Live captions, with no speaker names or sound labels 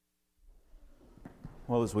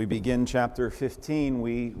Well, as we begin chapter 15,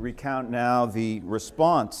 we recount now the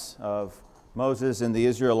response of Moses and the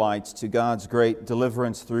Israelites to God's great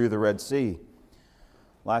deliverance through the Red Sea.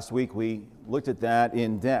 Last week we looked at that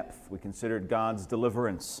in depth. We considered God's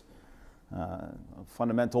deliverance. A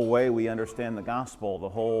fundamental way we understand the gospel. The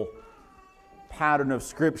whole pattern of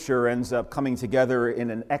Scripture ends up coming together in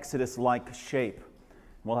an Exodus-like shape.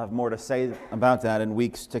 We'll have more to say about that in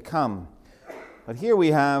weeks to come. But here we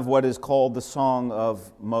have what is called the Song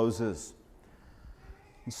of Moses.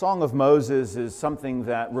 The Song of Moses is something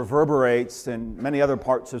that reverberates in many other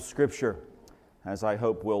parts of Scripture, as I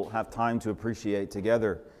hope we'll have time to appreciate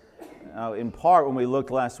together. Now, in part, when we looked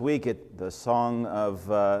last week at the Song of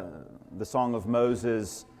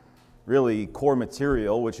Moses, really core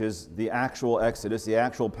material, which is the actual Exodus, the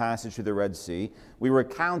actual passage through the Red Sea, we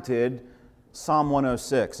recounted Psalm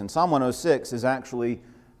 106. And Psalm 106 is actually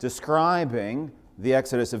describing the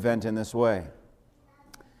Exodus event in this way.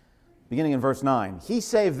 Beginning in verse 9, He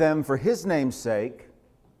saved them for His name's sake,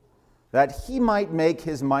 that He might make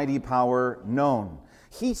His mighty power known.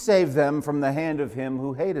 He saved them from the hand of him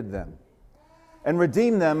who hated them, and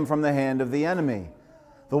redeemed them from the hand of the enemy.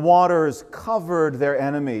 The waters covered their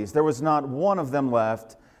enemies. There was not one of them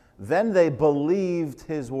left. Then they believed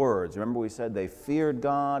His words. Remember we said they feared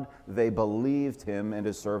God, they believed Him and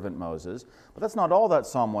His servant Moses. But that's not all that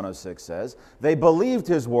Psalm 106 says. They believed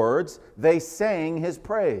His words, they sang His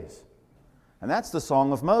praise. And that's the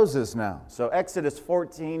Song of Moses now. So Exodus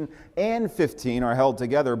 14 and 15 are held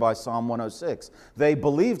together by Psalm 106. They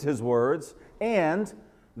believed His words and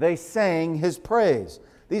they sang His praise.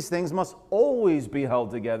 These things must always be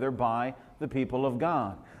held together by the people of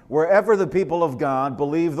God. Wherever the people of God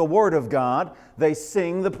believe the Word of God, they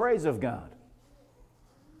sing the praise of God.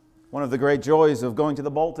 One of the great joys of going to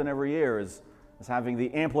the Bolton every year is having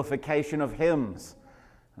the amplification of hymns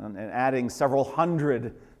and adding several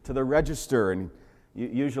hundred to the register. And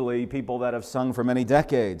usually people that have sung for many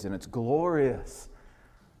decades, and it's glorious.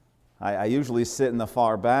 I usually sit in the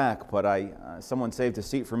far back, but someone saved a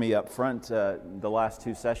seat for me up front the last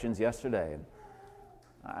two sessions yesterday. And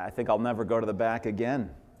I think I'll never go to the back again.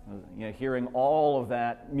 Hearing all of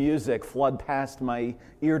that music flood past my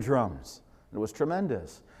eardrums. It was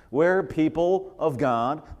tremendous. Where people of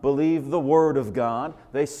God believe the Word of God,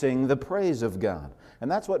 they sing the praise of God. And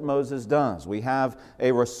that's what Moses does. We have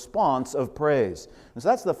a response of praise. And so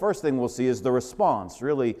that's the first thing we'll see is the response,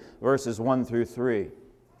 really verses 1 through 3.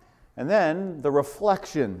 And then the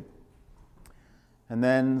reflection. And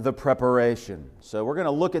then the preparation. So we're going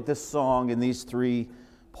to look at this song in these three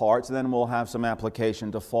parts, and then we'll have some application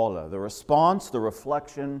to follow. The response, the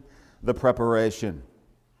reflection, the preparation.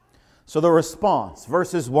 So the response,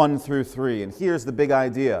 verses 1 through 3, and here's the big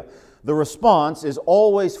idea. The response is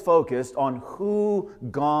always focused on who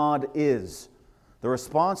God is. The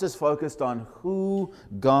response is focused on who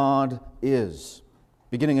God is.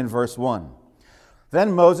 Beginning in verse 1.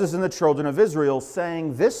 Then Moses and the children of Israel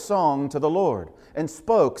sang this song to the Lord, and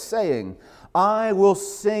spoke, saying, I will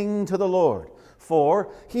sing to the Lord,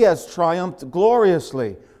 for He has triumphed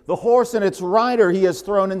gloriously. The horse and its rider He has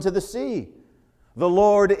thrown into the sea. The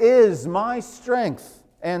Lord is my strength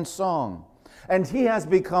and song, and He has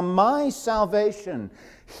become my salvation.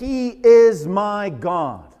 He is my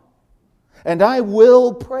God, and I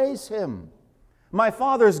will praise Him, my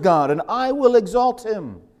Father's God, and I will exalt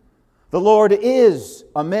Him. The Lord is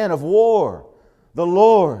a man of war. The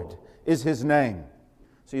Lord is His name.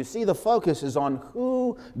 So you see, the focus is on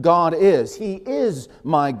who God is. He is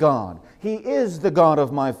my God. He is the God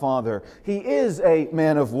of my father. He is a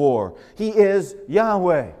man of war. He is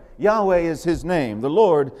Yahweh. Yahweh is His name. The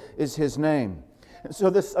Lord is His name. And so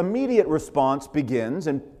this immediate response begins,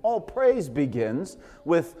 and all praise begins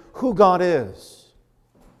with who God is.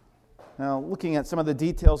 Now, looking at some of the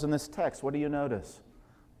details in this text, what do you notice?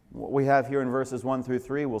 What we have here in verses 1 through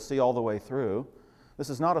 3, we'll see all the way through. This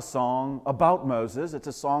is not a song about Moses, it's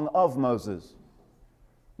a song of Moses.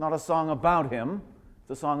 Not a song about him, it's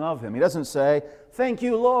a song of him. He doesn't say, thank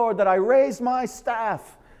you, Lord, that I raised my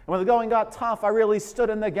staff. And when the going got tough, I really stood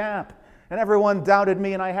in the gap. And everyone doubted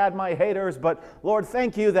me and I had my haters. But Lord,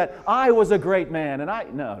 thank you that I was a great man.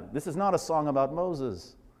 No, this is not a song about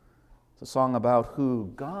Moses. It's a song about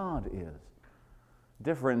who God is.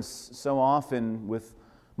 Difference so often with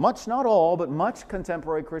much, not all, but much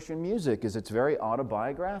contemporary Christian music is it's very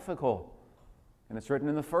autobiographical. And it's written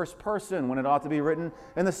in the first person when it ought to be written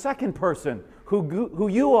in the second person. Who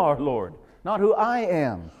you are, Lord, not who I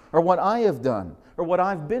am or what I have done or what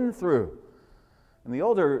I've been through. And the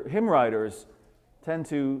older hymn writers tend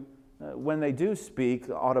to when they do speak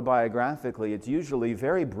autobiographically, it's usually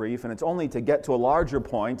very brief, and it's only to get to a larger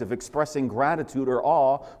point of expressing gratitude or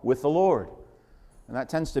awe with the Lord. And that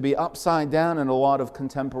tends to be upside down in a lot of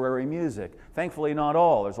contemporary music. Thankfully, not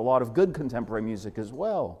all. There's a lot of good contemporary music as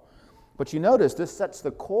well. But you notice this sets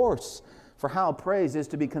the course for how praise is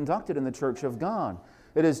to be conducted in the Church of God.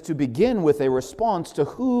 It is to begin with a response to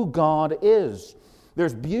who God is.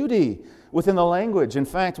 There's beauty within the language. In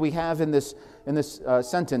fact, we have in this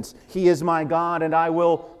sentence, "He is my God, and I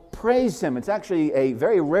will praise Him." It's actually a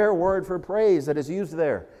very rare word for praise that is used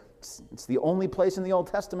there. It's the only place in the Old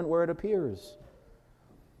Testament where it appears.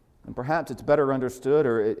 And perhaps it's better understood,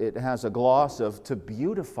 or it has a gloss of to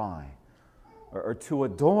beautify or to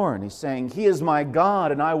adorn. He's saying, "He is my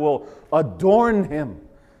God, and I will adorn Him."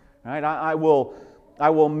 Right? I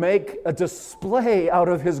will make a display out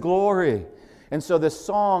of His glory. And so this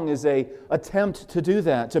song is an attempt to do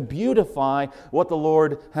that, to beautify what the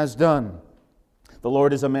Lord has done. The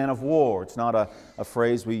Lord is a man of war. It's not a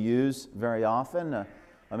phrase we use very often.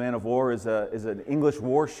 A man of war is an English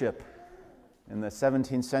warship in the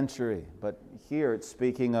 17th century. But here it's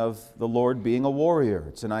speaking of the Lord being a warrior.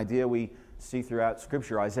 It's an idea we see throughout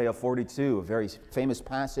Scripture. Isaiah 42, a very famous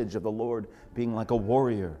passage of the Lord being like a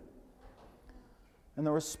warrior. And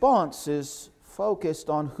the response is focused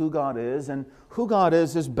on who God is, and who God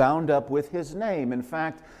is bound up with His name. In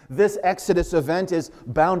fact, this Exodus event is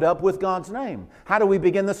bound up with God's name. How do we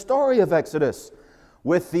begin the story of Exodus?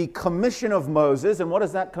 With the commission of Moses, and what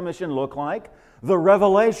does that commission look like? The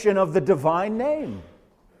revelation of the divine name.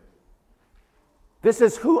 This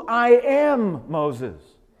is who I am, Moses.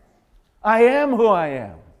 I am who I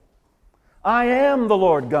am. I am the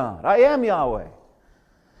Lord God. I am Yahweh.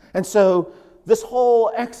 And so this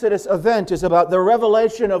whole Exodus event is about the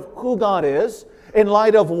revelation of who God is in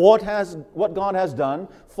light of what God has done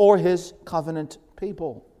for His covenant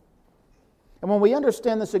people. And when we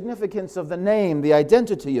understand the significance of the name, the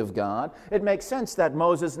identity of God, it makes sense that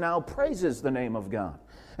Moses now praises the name of God.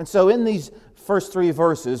 And so in these first 3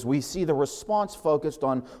 verses, we see the response focused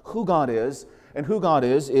on who God is, and who God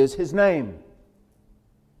is His name.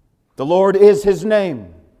 The Lord is His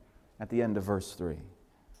name at the end of verse 3.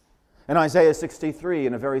 In Isaiah 63,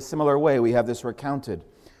 in a very similar way, we have this recounted.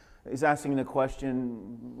 He's asking the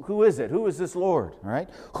question, who is it? Who is this Lord? All right?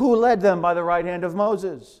 Who led them by the right hand of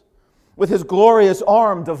Moses? With his glorious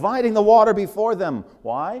arm dividing the water before them.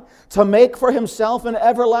 Why? To make for himself an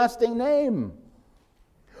everlasting name.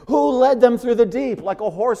 Who led them through the deep like a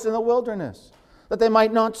horse in the wilderness, that they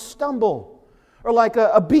might not stumble? Or like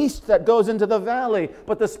a beast that goes into the valley,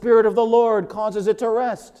 but the Spirit of the Lord causes it to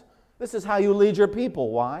rest. This is how you lead your people.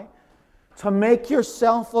 Why? To make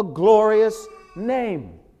yourself a glorious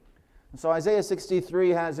name. And so Isaiah 63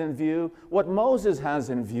 has in view what Moses has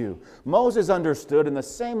in view. Moses understood in the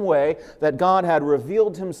same way that God had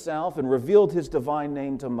revealed Himself and revealed His divine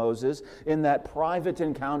name to Moses in that private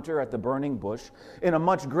encounter at the burning bush. In a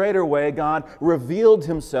much greater way, God revealed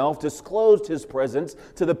Himself, disclosed His presence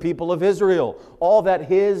to the people of Israel. All that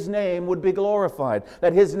His name would be glorified,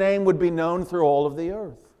 that His name would be known through all of the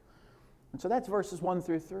earth. And so that's verses 1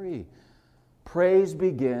 through 3. Praise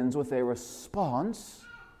begins with a response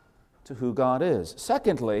to who God is.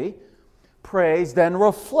 Secondly, praise then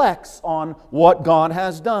reflects on what God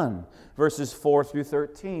has done. Verses 4 through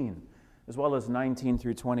 13, as well as 19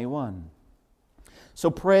 through 21. So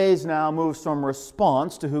praise now moves from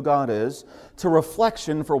response to who God is to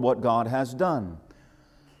reflection for what God has done.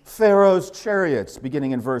 Pharaoh's chariots,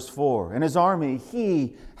 beginning in verse 4, and his army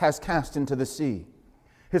He has cast into the sea.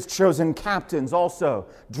 His chosen captains also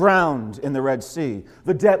drowned in the Red Sea.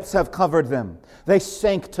 The depths have covered them. They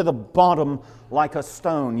sank to the bottom like a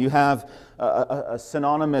stone. You have a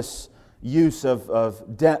synonymous use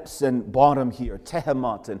of depths and bottom here.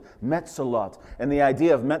 Tehemot and Metzalot. And the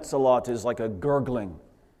idea of Metzalot is like a gurgling.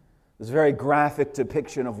 It's a very graphic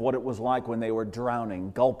depiction of what it was like when they were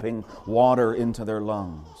drowning, gulping water into their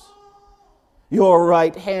lungs. Your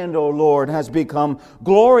right hand, O Lord, has become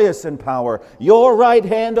glorious in power. Your right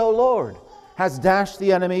hand, O Lord, has dashed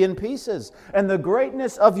the enemy in pieces. And the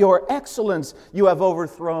greatness of your excellence you have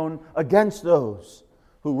overthrown against those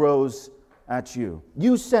who rose at you.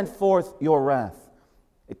 You sent forth your wrath.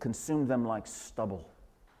 It consumed them like stubble.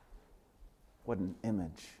 What an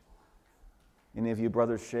image. Any of you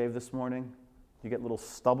brothers shave this morning? You get little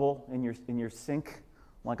stubble in your sink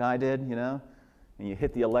like I did, you know? And you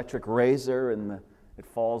hit the electric razor and it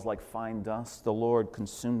falls like fine dust. The Lord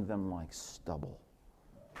consumed them like stubble.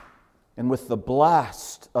 And with the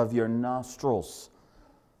blast of your nostrils,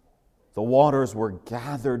 the waters were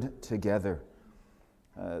gathered together.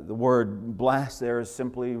 The word blast there is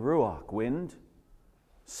simply ruach, wind.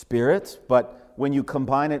 spirit, but when you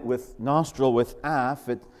combine it with nostril, with aph,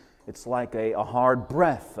 it's like a hard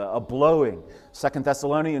breath, a blowing. 2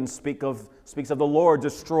 Thessalonians speaks of the Lord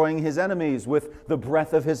destroying his enemies with the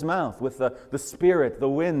breath of his mouth, with the spirit, the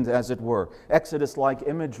wind, as it were. Exodus-like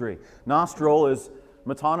imagery. Nostril is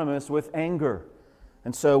metonymous with anger.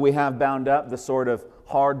 And so we have bound up the sort of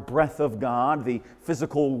hard breath of God, the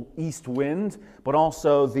physical east wind, but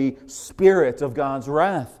also the spirit of God's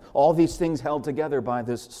wrath. All these things held together by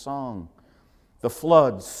this song. The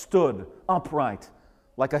flood stood upright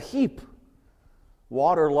like a heap.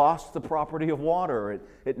 Water lost the property of water.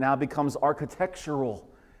 It now becomes architectural.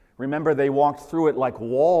 Remember, they walked through it like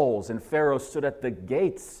walls, and Pharaoh stood at the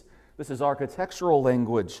gates. This is architectural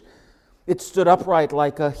language. It stood upright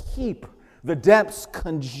like a heap. The depths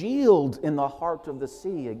congealed in the heart of the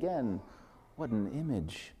sea. Again, what an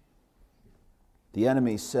image. The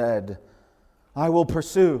enemy said, I will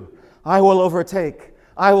pursue, I will overtake,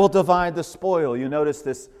 I will divide the spoil. You notice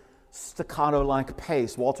this staccato-like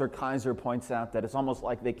pace. Walter Kaiser points out that it's almost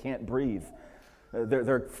like they can't breathe.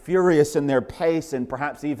 They're furious in their pace, and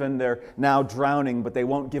perhaps even they're now drowning, but they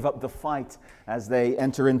won't give up the fight as they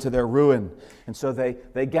enter into their ruin. And so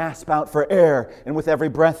they gasp out for air, and with every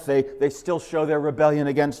breath they still show their rebellion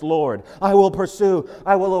against Lord. I will pursue,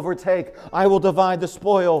 I will overtake, I will divide the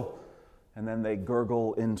spoil. And then they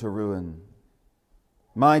gurgle into ruin.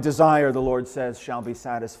 My desire, the Lord says, shall be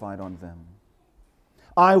satisfied on them.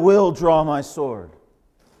 I will draw my sword.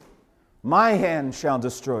 My hand shall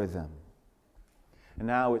destroy them. And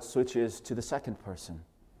now it switches to the second person.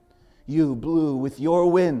 You blew with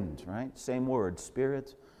your wind, right? Same word,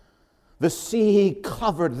 spirit. The sea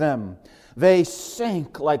covered them. They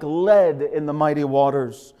sank like lead in the mighty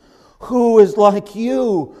waters. Who is like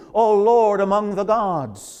you, O Lord, among the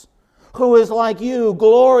gods? Who is like you,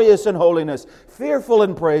 glorious in holiness, fearful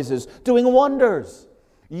in praises, doing wonders?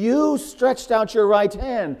 You stretched out your right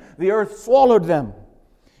hand. The earth swallowed them.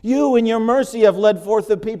 You in your mercy have led forth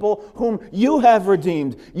the people whom you have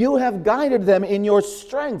redeemed. You have guided them in your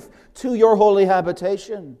strength to your holy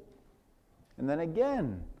habitation. And then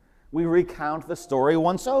again, we recount the story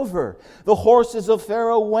once over. The horses of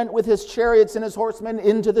Pharaoh went with his chariots and his horsemen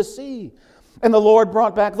into the sea, and the Lord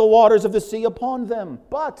brought back the waters of the sea upon them.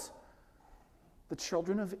 But the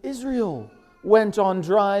children of Israel went on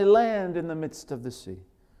dry land in the midst of the sea.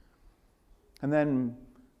 And then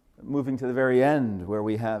moving to the very end, where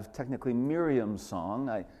we have technically Miriam's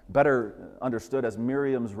song, better understood as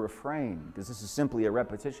Miriam's refrain, because this is simply a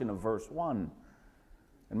repetition of verse 1.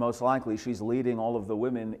 And most likely she's leading all of the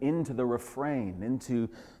women into the refrain, into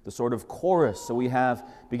the sort of chorus. So we have,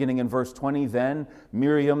 beginning in verse 20, then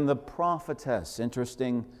Miriam the prophetess.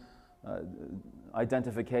 Interesting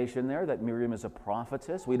identification there, that Miriam is a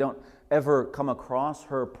prophetess. We don't ever come across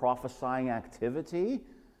her prophesying activity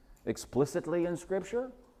explicitly in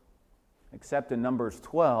Scripture, except in Numbers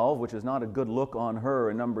 12, which is not a good look on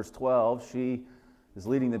her. In Numbers 12, she is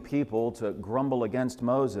leading the people to grumble against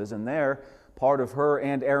Moses, and there, part of her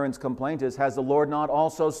and Aaron's complaint is, has the Lord not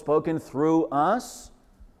also spoken through us?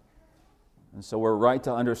 And so we're right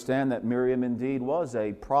to understand that Miriam indeed was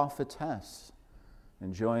a prophetess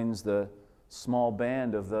and joins the small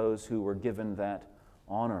band of those who were given that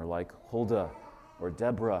honor, like Huldah or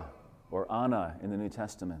Deborah or Anna in the New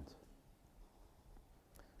Testament.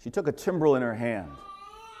 She took a timbrel in her hand,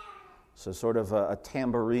 so sort of a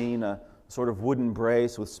tambourine, a sort of wooden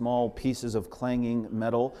brace with small pieces of clanging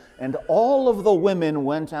metal, and all of the women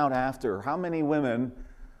went out after her. How many women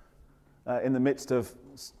in the midst of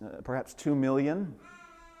perhaps 2 million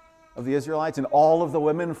of the Israelites, and all of the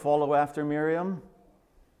women follow after Miriam?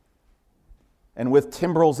 And with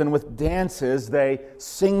timbrels and with dances, they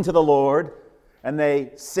sing to the Lord, and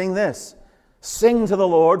they sing this: sing to the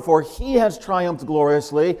Lord, for he has triumphed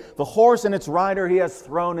gloriously. The horse and its rider he has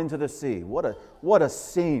thrown into the sea. What a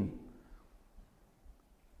scene.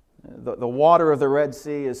 The water of the Red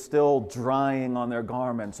Sea is still drying on their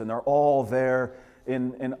garments, and they're all there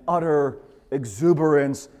in utter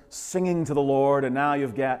exuberance, singing to the Lord. And now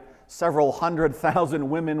you've got several 100,000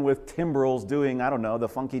 women with timbrels doing, I don't know, the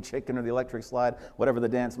funky chicken or the electric slide, whatever the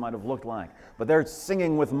dance might have looked like. But they're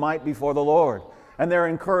singing with might before the Lord. And they're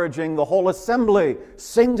encouraging the whole assembly,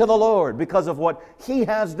 sing to the Lord because of what he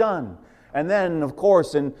has done. And then, of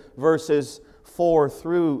course, in verses 4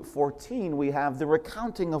 through 14, we have the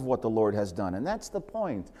recounting of what the Lord has done. And that's the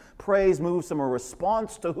point. Praise moves from a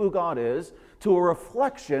response to who God is to a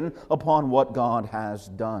reflection upon what God has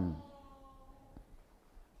done.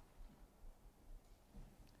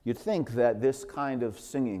 You'd think that this kind of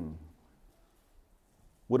singing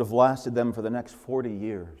would have lasted them for the next 40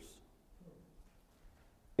 years.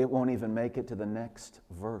 it won't even make it to the next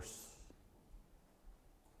verse.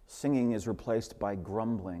 Singing is replaced by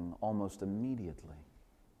grumbling almost immediately.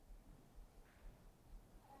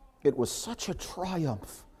 It was such a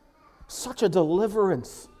triumph, such a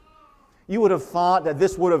deliverance. You would have thought that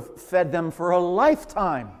this would have fed them for a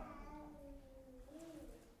lifetime.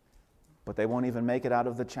 But they won't even make it out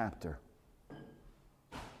of the chapter.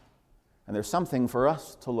 And there's something for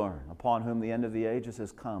us to learn, upon whom the end of the ages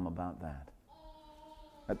has come, about that.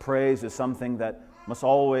 That praise is something that must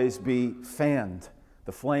always be fanned.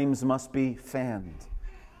 The flames must be fanned,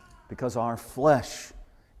 because our flesh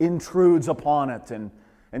intrudes upon it and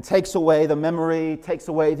takes away the memory, takes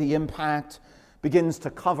away the impact, begins to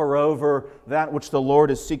cover over that which the Lord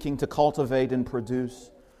is seeking to cultivate and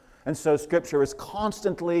produce. And so Scripture is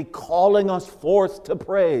constantly calling us forth to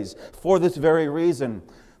praise for this very reason,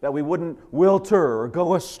 that we wouldn't wilter or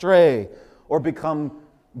go astray or become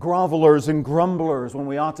grovelers and grumblers when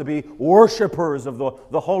we ought to be worshipers of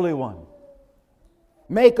the Holy One.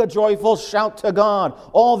 Make a joyful shout to God,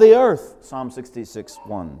 all the earth, Psalm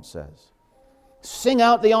 66:1 says. Sing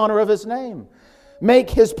out the honor of His name. Make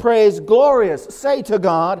His praise glorious. Say to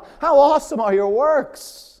God, how awesome are your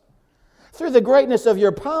works! Through the greatness of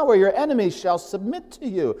your power, your enemies shall submit to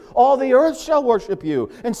you. All the earth shall worship you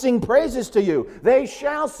and sing praises to you. They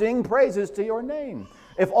shall sing praises to your name.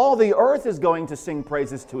 If all the earth is going to sing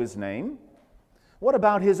praises to His name, what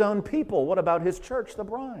about His own people? What about His church, the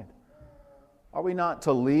bride? Are we not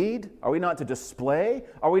to lead? Are we not to display?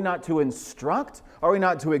 Are we not to instruct? Are we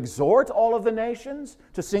not to exhort all of the nations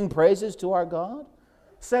to sing praises to our God?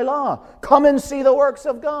 Selah, come and see the works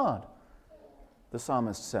of God, the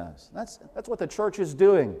psalmist says. That's what the church is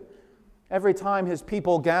doing. Every time His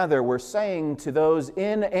people gather, we're saying to those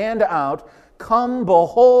in and out, come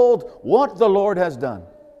behold what the Lord has done.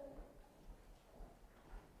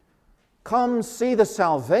 Come see the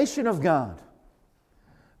salvation of God.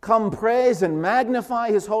 Come praise and magnify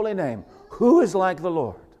His holy name. Who is like the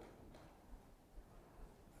Lord?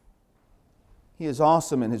 He is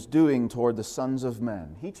awesome in His doing toward the sons of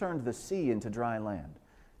men. He turned the sea into dry land.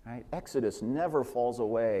 Right? Exodus never falls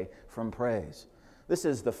away from praise. This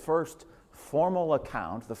is the first formal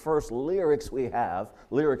account, the first lyrics we have,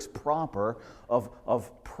 lyrics proper,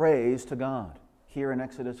 of praise to God here in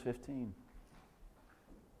Exodus 15.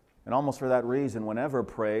 And almost for that reason, whenever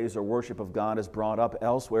praise or worship of God is brought up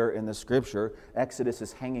elsewhere in the Scripture, Exodus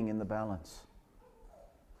is hanging in the balance.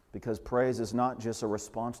 Because praise is not just a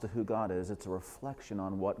response to who God is, it's a reflection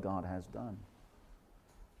on what God has done.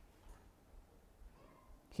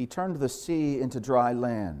 He turned the sea into dry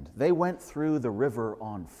land. They went through the river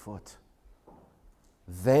on foot.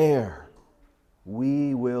 There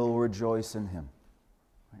we will rejoice in Him.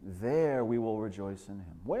 There we will rejoice in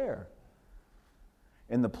Him. Where?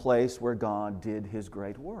 In the place where God did His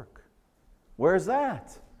great work. Where's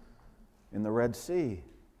that? In the Red Sea,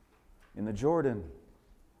 in the Jordan,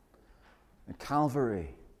 at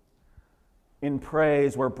Calvary. In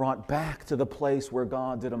praise, we're brought back to the place where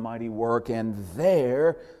God did a mighty work, and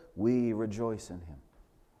there we rejoice in Him.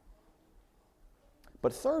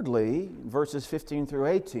 But thirdly, verses 15 through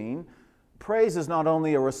 18, praise is not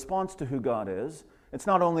only a response to who God is, it's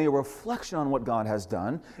not only a reflection on what God has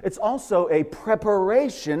done, it's also a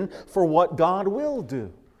preparation for what God will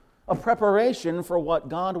do. A preparation for what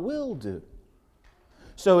God will do.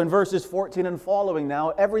 So in verses 14 and following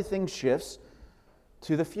now, everything shifts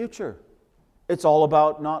to the future. It's all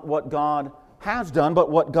about not what God has done, but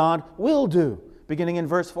what God will do. Beginning in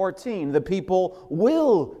verse 14, the people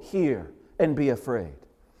will hear and be afraid.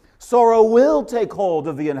 Sorrow will take hold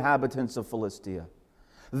of the inhabitants of Philistia.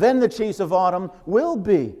 Then the chiefs of Edom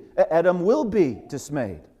will be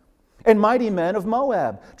dismayed. And mighty men of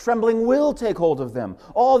Moab, trembling will take hold of them.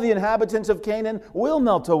 All the inhabitants of Canaan will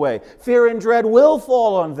melt away. Fear and dread will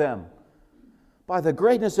fall on them. By the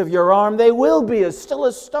greatness of your arm, they will be as still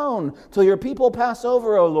as stone, till your people pass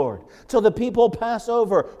over, O Lord. Till the people pass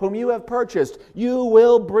over, whom you have purchased, you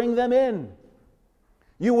will bring them in.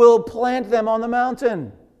 You will plant them on the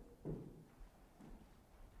mountain.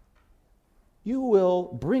 You will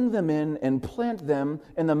bring them in and plant them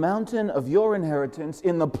in the mountain of your inheritance,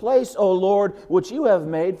 in the place, O Lord, which you have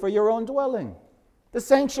made for your own dwelling. The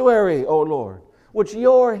sanctuary, O Lord, which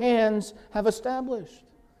your hands have established.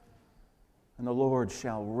 And the Lord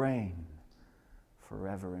shall reign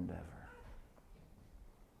forever and ever.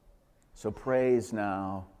 So praise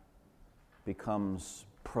now becomes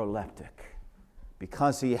proleptic.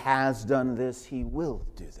 Because He has done this, He will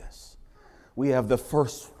do this. We have the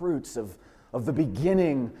first fruits of the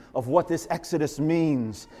beginning of what this Exodus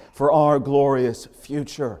means for our glorious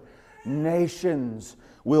future. nations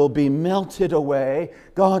will be melted away.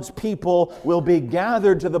 God's people will be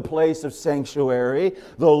gathered to the place of sanctuary.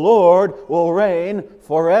 The Lord will reign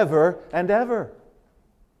forever and ever.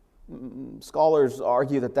 Scholars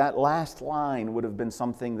argue that last line would have been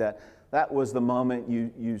something that was the moment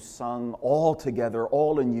you sung all together,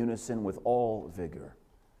 all in unison, with all vigor.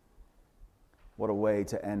 What a way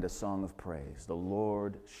to end a song of praise. The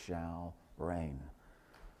Lord shall reign.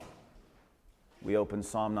 We open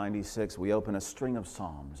Psalm 96, we open a string of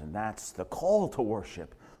psalms, and that's the call to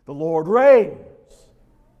worship. The Lord reigns.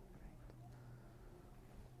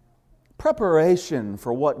 Preparation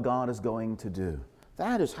for what God is going to do.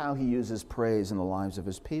 That is how He uses praise in the lives of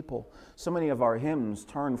His people. So many of our hymns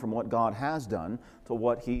turn from what God has done to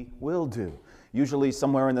what He will do. Usually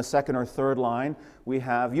somewhere in the second or third line,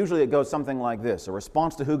 usually it goes something like this. A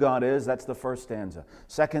response to who God is, that's the first stanza.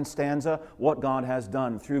 Second stanza, what God has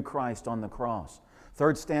done through Christ on the cross.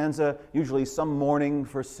 Third stanza, usually some mourning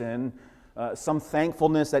for sin, some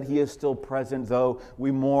thankfulness that He is still present, though we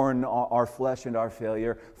mourn our flesh and our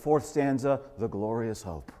failure. Fourth stanza, the glorious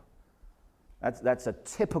hope. That's a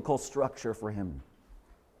typical structure for Him.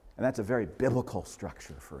 And that's a very biblical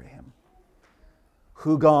structure for Him.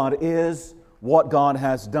 Who God is, what God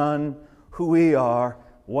has done, who we are,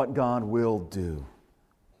 what God will do.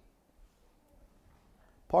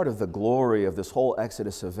 Part of the glory of this whole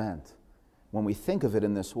Exodus event, when we think of it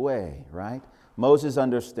in this way, right? Moses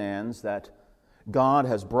understands that God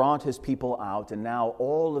has brought His people out, and now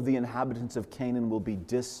all of the inhabitants of Canaan will be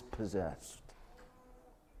dispossessed.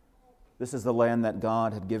 This is the land that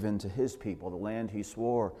God had given to His people, the land He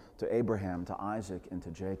swore to Abraham, to Isaac, and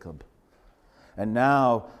to Jacob. And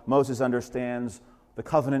now Moses understands the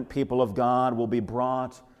covenant people of God will be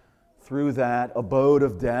brought through that abode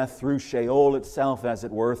of death, through Sheol itself, as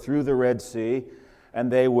it were, through the Red Sea, and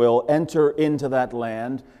they will enter into that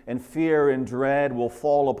land, and fear and dread will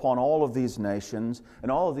fall upon all of these nations,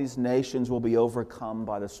 and all of these nations will be overcome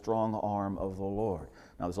by the strong arm of the Lord.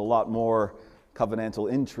 Now, there's a lot more covenantal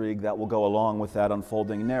intrigue that will go along with that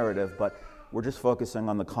unfolding narrative, but we're just focusing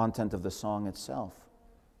on the content of the song itself.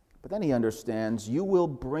 But then he understands, you will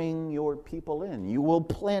bring your people in. You will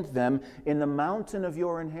plant them in the mountain of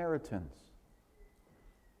your inheritance.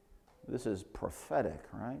 This is prophetic,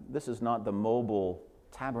 right? This is not the mobile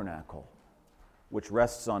tabernacle, which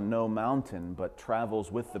rests on no mountain, but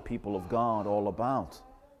travels with the people of God all about.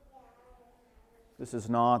 This is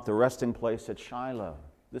not the resting place at Shiloh.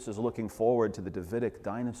 This is looking forward to the Davidic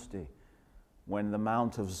dynasty, when the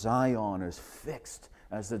Mount of Zion is fixed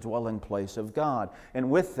as the dwelling place of God. And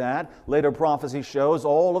with that, later prophecy shows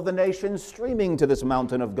all of the nations streaming to this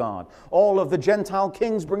mountain of God, all of the Gentile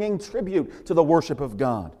kings bringing tribute to the worship of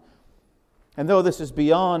God. And though this is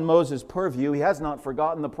beyond Moses' purview, he has not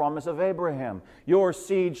forgotten the promise of Abraham. Your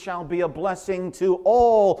seed shall be a blessing to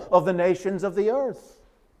all of the nations of the earth.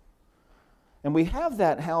 And we have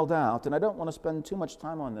that held out, and I don't want to spend too much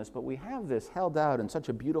time on this, but we have this held out in such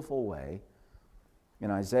a beautiful way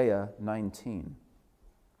in Isaiah 19.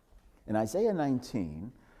 In Isaiah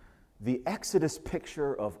 19, the Exodus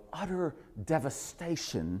picture of utter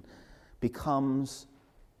devastation becomes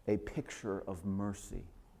a picture of mercy.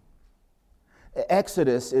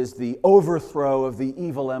 Exodus is the overthrow of the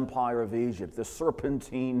evil empire of Egypt, the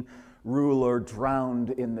serpentine ruler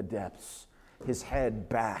drowned in the depths, his head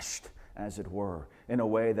bashed, as it were, in a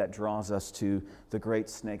way that draws us to the great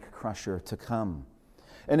snake crusher to come.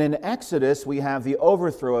 And in Exodus, we have the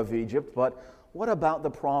overthrow of Egypt, but what about the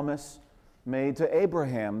promise made to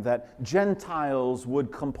Abraham that Gentiles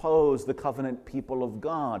would compose the covenant people of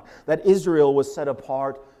God, that Israel was set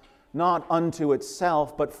apart not unto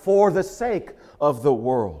itself, but for the sake of the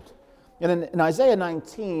world? And in Isaiah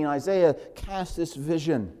 19, Isaiah casts this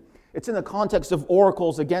vision. It's in the context of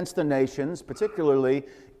oracles against the nations, particularly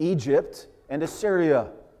Egypt and Assyria,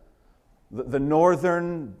 the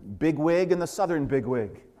northern bigwig and the southern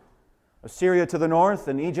bigwig. Assyria to the north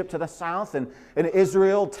and Egypt to the south, and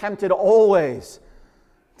Israel tempted always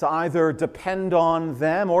to either depend on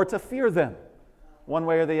them or to fear them, one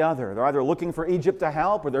way or the other. They're either looking for Egypt to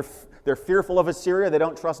help, or they're fearful of Assyria. They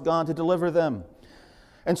don't trust God to deliver them.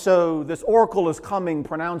 And so this oracle is coming,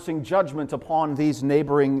 pronouncing judgment upon these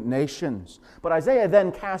neighboring nations. But Isaiah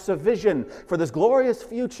then casts a vision for this glorious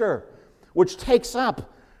future, which takes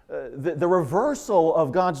up the reversal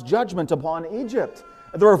of God's judgment upon Egypt,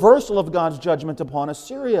 the reversal of God's judgment upon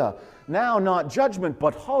Assyria. Now not judgment,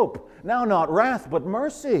 but hope. Now not wrath, but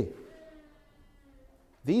mercy.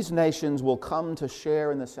 These nations will come to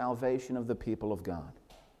share in the salvation of the people of God.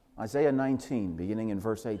 Isaiah 19, beginning in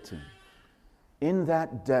verse 18. In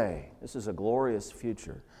that day, this is a glorious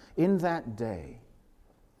future, in that day,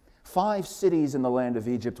 5 cities in the land of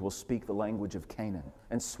Egypt will speak the language of Canaan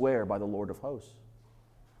and swear by the Lord of hosts.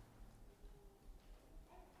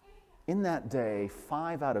 In that day,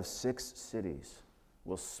 5 out of 6 cities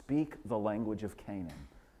will speak the language of Canaan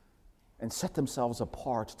and set themselves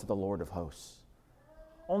apart to the Lord of hosts.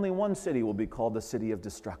 Only one city will be called the city of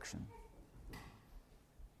destruction.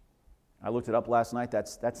 I looked it up last night.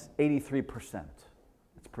 That's 83%.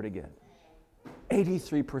 That's pretty good.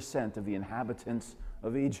 83% of the inhabitants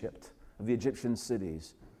of Egypt, of the Egyptian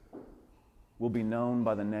cities, will be known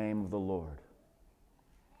by the name of the Lord.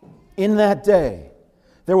 In that day,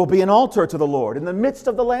 there will be an altar to the Lord in the midst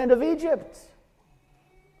of the land of Egypt,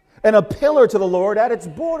 and a pillar to the Lord at its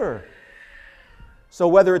border. So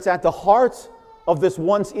whether it's at the heart of this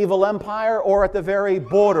once evil empire or at the very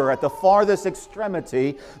border, at the farthest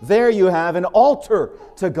extremity, there you have an altar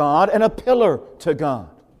to God and a pillar to God.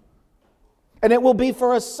 And it will be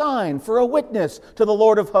for a sign, for a witness to the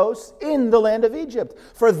Lord of hosts in the land of Egypt.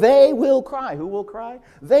 For they will cry. Who will cry?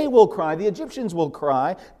 They will cry. The Egyptians will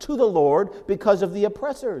cry to the Lord because of the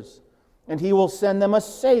oppressors. And He will send them a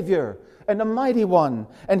Savior and a mighty one,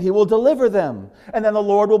 and He will deliver them. And then the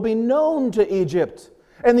Lord will be known to Egypt,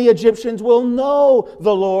 and the Egyptians will know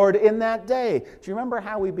the Lord in that day. Do you remember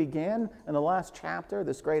how we began in the last chapter,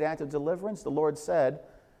 this great act of deliverance? The Lord said,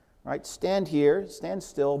 right, stand here, stand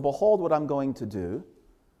still, behold what I'm going to do,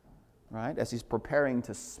 right, as He's preparing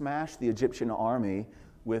to smash the Egyptian army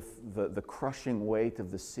with the crushing weight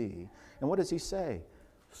of the sea. And what does He say?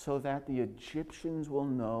 So that the Egyptians will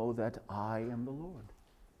know that I am the Lord.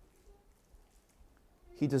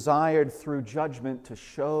 He desired through judgment to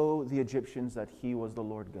show the Egyptians that He was the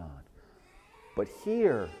Lord God. But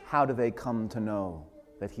here, how do they come to know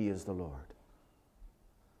that He is the Lord?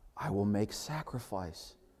 I will make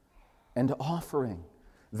sacrifice and offering.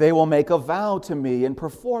 They will make a vow to me and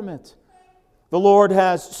perform it. The Lord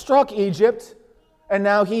has struck Egypt, and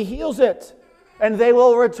now He heals it, and they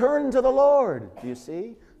will return to the Lord. Do you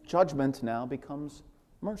see? Judgment now becomes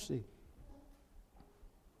mercy.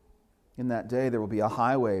 In that day there will be a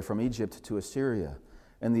highway from Egypt to Assyria,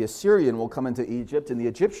 and the Assyrian will come into Egypt, and the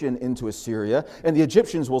Egyptian into Assyria, and the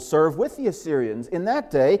Egyptians will serve with the Assyrians. In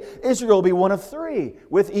that day, Israel will be one of 3,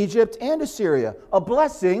 with Egypt and Assyria, a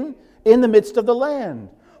blessing in the midst of the land,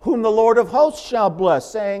 whom the Lord of hosts shall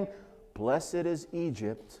bless, saying, Blessed is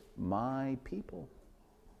Egypt, my people.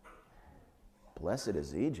 Blessed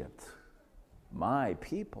is Egypt, my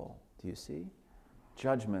people. Do you see?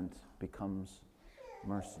 Judgment becomes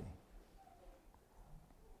mercy.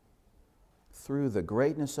 Through the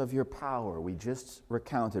greatness of your power, we just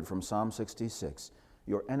recounted from Psalm 66,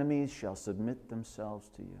 your enemies shall submit themselves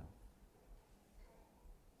to you.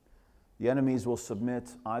 The enemies will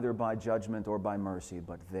submit either by judgment or by mercy,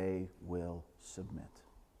 but they will submit.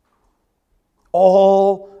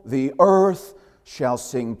 All the earth shall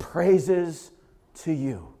sing praises to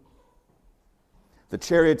you. The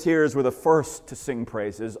charioteers were the first to sing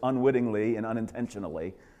praises, unwittingly and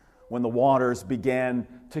unintentionally, when the waters began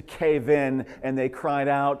to cave in and they cried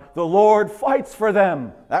out, the Lord fights for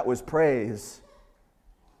them. That was praise.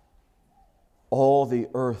 All the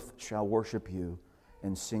earth shall worship you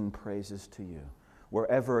and sing praises to you.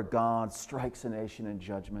 Wherever God strikes a nation in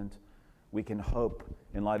judgment, we can hope,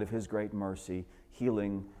 in light of His great mercy,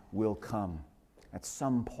 healing will come. At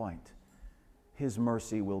some point, His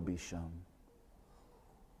mercy will be shown.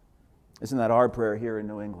 Isn't that our prayer here in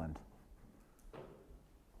New England?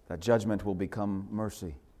 That judgment will become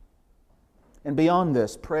mercy. And beyond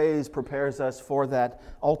this, praise prepares us for that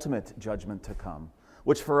ultimate judgment to come,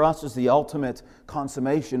 which for us is the ultimate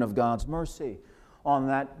consummation of God's mercy. On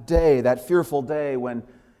that day, that fearful day when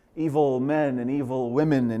evil men and evil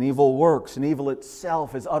women and evil works and evil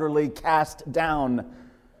itself is utterly cast down,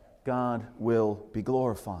 God will be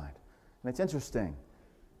glorified. And it's interesting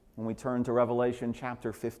when we turn to Revelation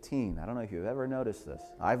chapter 15. I don't know if you've ever noticed this.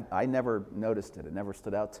 I never noticed it. It never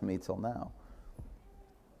stood out to me till now.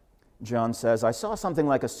 John says, I saw something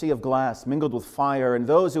like a sea of glass mingled with fire, and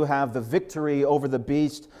those who have the victory over the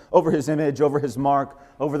beast, over his image, over his mark,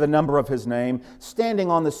 over the number of his name, standing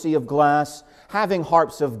on the sea of glass, having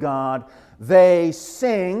harps of God, they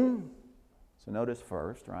sing. So notice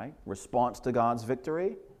first, right? Response to God's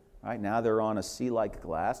victory. Right now they're on a sea like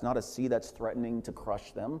glass, not a sea that's threatening to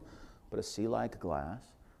crush them, but a sea like glass.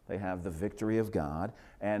 They have the victory of God.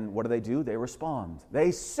 And what do? They respond.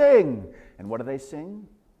 They sing. And what do they sing?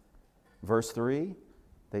 Verse 3,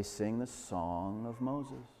 they sing the song of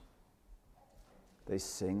Moses. They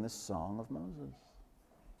sing the song of Moses.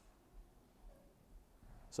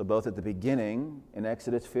 So both at the beginning in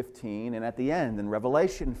Exodus 15 and at the end in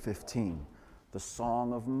Revelation 15, The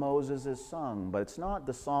song of Moses is sung, but it's not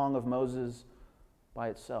the song of Moses by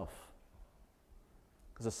itself.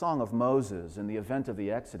 Because the song of Moses in the event of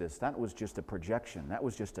the Exodus, that was just a projection. That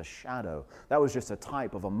was just a shadow. That was just a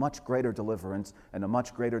type of a much greater deliverance and a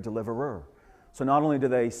much greater deliverer. So not only do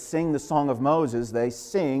they sing the song of Moses, they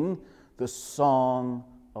sing the song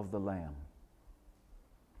of the Lamb.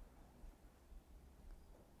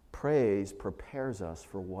 Praise prepares us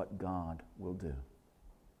for what God will do.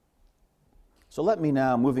 So let me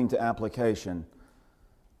now, moving to application,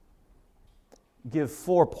 give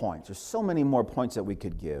 4 points. There's so many more points that we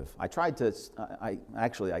could give. I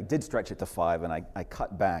did stretch it to 5, and I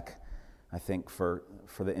cut back, I think, for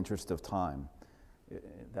the interest of time.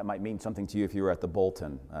 That might mean something to you if you were at the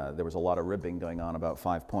Bolton. There was a lot of ribbing going on about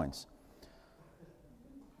 5 points.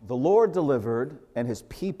 The Lord delivered, and his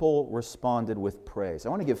people responded with praise. I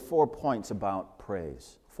want to give 4 points about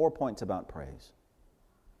praise. 4 points about praise.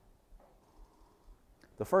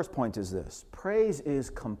 The first point is this: praise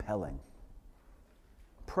is compelling.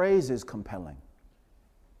 Praise is compelling.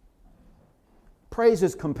 Praise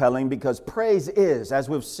is compelling because praise is, as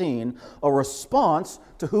we've seen, a response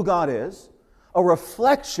to who God is, a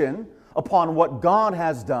reflection upon what God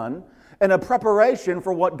has done, and a preparation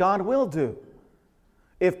for what God will do.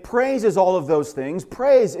 If praise is all of those things,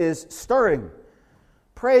 praise is stirring.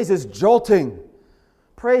 Praise is jolting.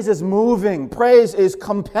 Praise is moving. Praise is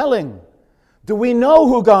compelling. Do we know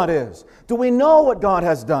who God is? Do we know what God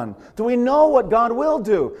has done? Do we know what God will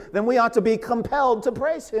do? Then we ought to be compelled to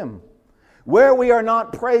praise Him. Where we are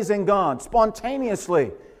not praising God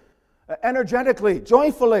spontaneously, energetically,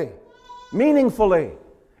 joyfully, meaningfully,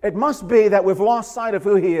 it must be that we've lost sight of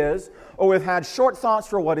who He is, or we've had short thoughts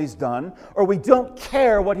for what He's done, or we don't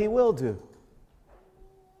care what He will do.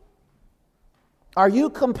 Are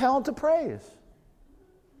you compelled to praise?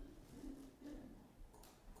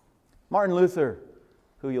 Martin Luther,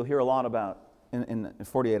 who you'll hear a lot about in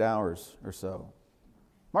 48 hours or so.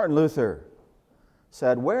 Martin Luther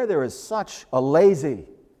said, "Where there is such a lazy,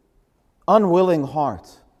 unwilling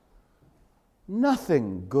heart,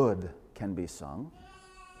 nothing good can be sung."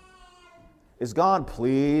 Is God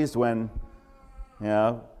pleased when,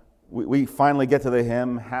 we finally get to the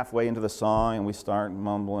hymn halfway into the song and we start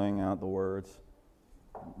mumbling out the words?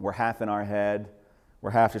 We're half in our head.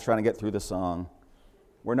 We're half just trying to get through the song.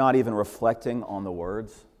 We're not even reflecting on the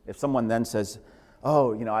words. If someone then says,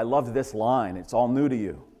 "Oh, I loved this line. It's all new to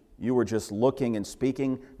you. You were just looking and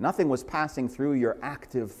speaking. Nothing was passing through your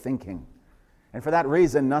active thinking. And for that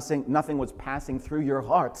reason, nothing was passing through your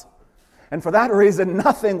heart. And for that reason,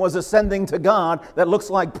 nothing was ascending to God that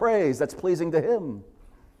looks like praise, that's pleasing to Him."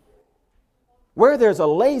 Where there's a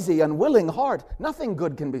lazy, unwilling heart, nothing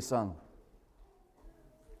good can be sung.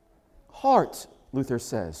 Heart, Luther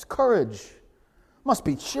says, courage, must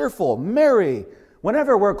be cheerful, merry,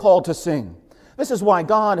 whenever we're called to sing. This is why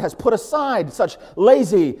God has put aside such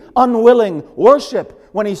lazy, unwilling worship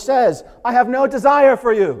when He says, "I have no desire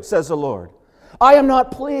for you," says the Lord. "I am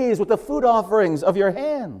not pleased with the food offerings of your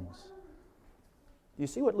hands." Do you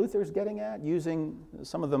see what Luther's getting at, using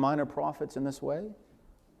some of the minor prophets in this way?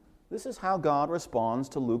 This is how God responds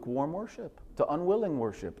to lukewarm worship, to unwilling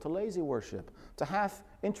worship, to lazy worship, to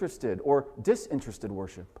half-interested or disinterested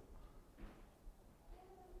worship.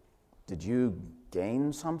 Did you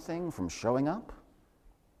gain something from showing up?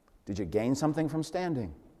 Did you gain something from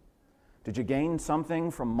standing? Did you gain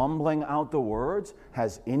something from mumbling out the words?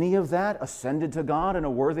 Has any of that ascended to God in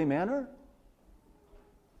a worthy manner?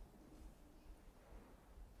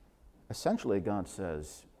 Essentially, God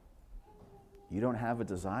says, "You don't have a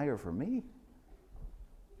desire for me.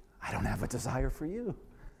 I don't have a desire for you.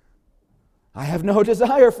 I have no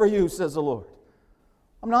desire for you," says the Lord.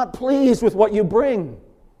 "I'm not pleased with what you bring."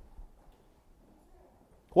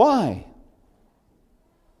 Why?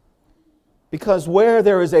 Because where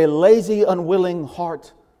there is a lazy, unwilling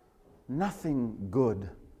heart, nothing good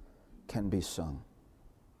can be sung.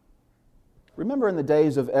 Remember in the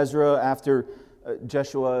days of Ezra, after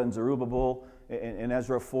Jeshua and Zerubbabel in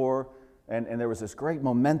Ezra 4, and there was this great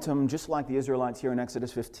momentum, just like the Israelites here in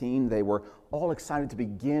Exodus 15. They were all excited to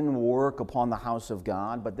begin work upon the house of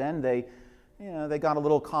God, but then they got a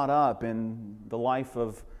little caught up in the life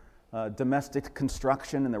of domestic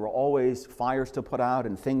construction, and there were always fires to put out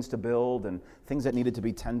and things to build and things that needed to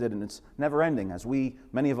be tended, and it's never ending, as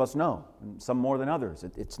many of us know, and some more than others.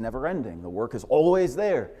 It's never ending. The work is always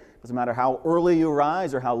there. Doesn't matter how early you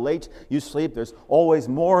rise or how late you sleep, there's always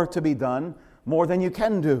more to be done, more than you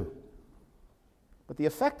can do. But the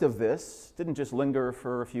effect of this didn't just linger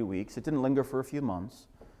for a few weeks. It didn't linger for a few months.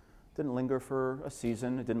 It didn't linger for a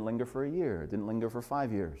season. It didn't linger for a year. It didn't linger for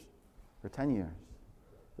 5 years or 10 years.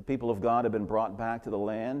 The people of God had been brought back to the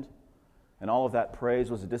land, and all of that praise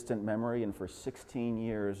was a distant memory, and for 16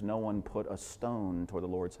 years, no one put a stone toward the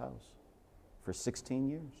Lord's house. For 16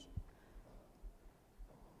 years.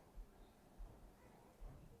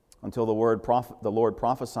 Until the Lord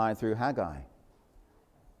prophesied through Haggai.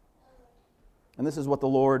 And this is what the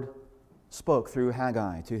Lord spoke through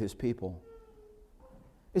Haggai to his people.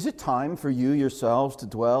 Is it time for you yourselves to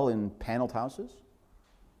dwell in paneled houses,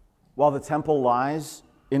 while the temple lies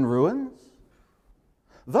in ruins?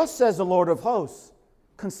 Thus says the Lord of hosts,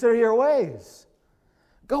 consider your ways.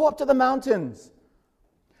 Go up to the mountains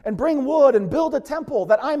and bring wood and build a temple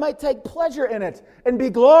that I might take pleasure in it and be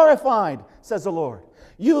glorified, says the Lord.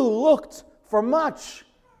 You looked for much,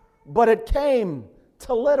 but it came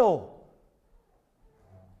to little.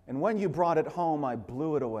 And when you brought it home, I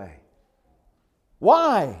blew it away.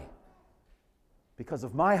 Why? Because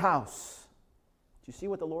of my house. Do you see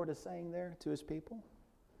what the Lord is saying there to his people?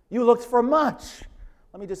 You looked for much.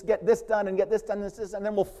 Let me just get this done and get this done, this, and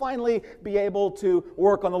then we'll finally be able to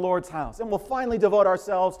work on the Lord's house. And we'll finally devote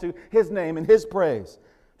ourselves to his name and his praise.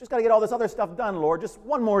 Just got to get all this other stuff done, Lord. Just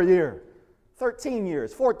one more year. 13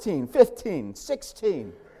 years, 14, 15,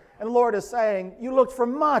 16. And the Lord is saying, you looked for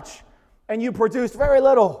much and you produced very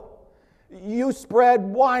little. You spread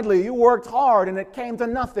widely, you worked hard, and it came to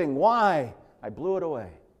nothing. Why? I blew it away.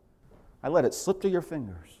 I let it slip through your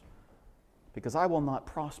fingers because I will not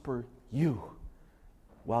prosper you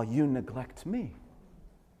while you neglect me.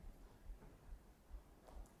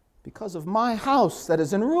 Because of my house that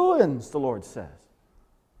is in ruins, the Lord says.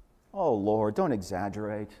 Oh, Lord, don't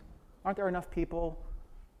exaggerate. Aren't there enough people?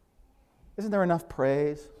 Isn't there enough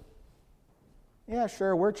praise? Yeah,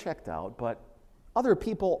 sure, we're checked out, but other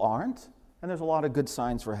people aren't, and there's a lot of good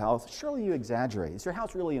signs for health. Surely you exaggerate. Is your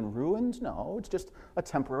house really in ruins? No, it's just a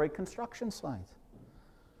temporary construction site.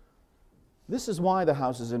 This is why the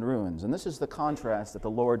house is in ruins, and this is the contrast that the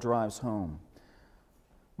Lord drives home.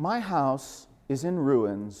 My house is in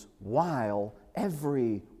ruins while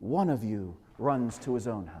every one of you runs to his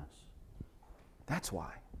own house. That's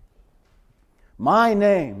why. My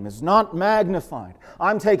name is not magnified.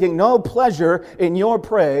 I'm taking no pleasure in your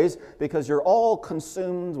praise because you're all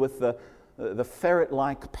consumed with the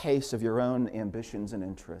ferret-like pace of your own ambitions and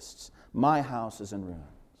interests. My house is in ruins.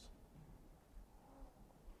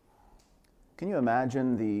 Can you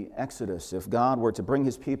imagine the Exodus if God were to bring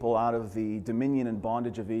his people out of the dominion and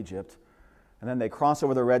bondage of Egypt, and then they cross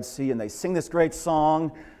over the Red Sea and they sing this great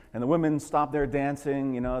song, and the women stop their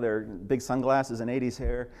dancing, their big sunglasses and 80s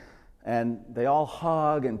hair, and they all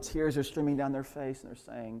hug and tears are streaming down their face, and they're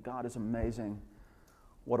saying, God is amazing.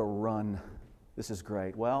 What a run. This is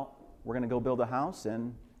great. Well, we're going to go build a house,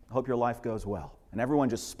 and I hope your life goes well. And everyone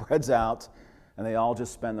just spreads out, and they all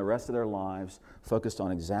just spend the rest of their lives focused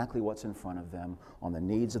on exactly what's in front of them, on the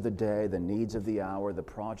needs of the day, the needs of the hour, the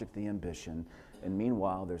project, the ambition. And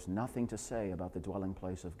meanwhile, there's nothing to say about the dwelling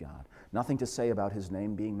place of God, nothing to say about his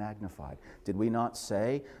name being magnified. Did we not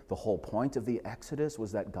say the whole point of the Exodus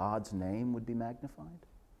was that God's name would be magnified?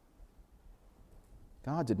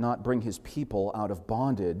 God did not bring his people out of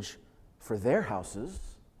bondage for their houses.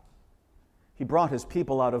 He brought his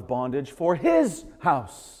people out of bondage for his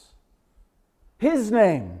house. His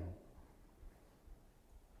name.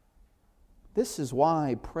 This is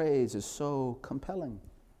why praise is so compelling.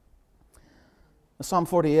 Psalm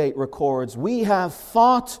 48 records, we have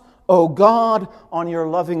thought, O God, on your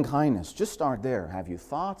loving kindness. Just start there. Have you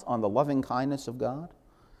thought on the loving kindness of God?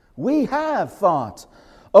 We have thought,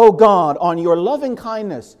 O God, on your loving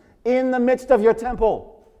kindness in the midst of your temple.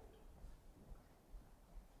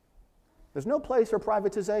 There's no place for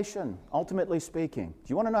privatization, ultimately speaking. Do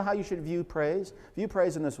you want to know how you should view praise? View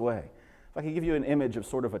praise in this way. If I could give you an image of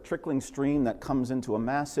sort of a trickling stream that comes into a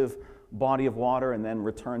massive body of water and then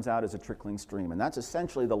returns out as a trickling stream. And that's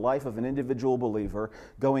essentially the life of an individual believer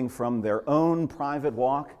going from their own private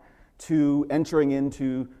walk to entering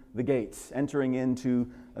into the gates, entering into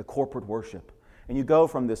a corporate worship. And you go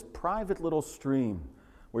from this private little stream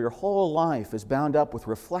where your whole life is bound up with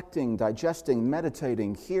reflecting, digesting,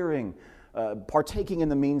 meditating, hearing, partaking in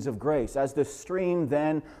the means of grace. As the stream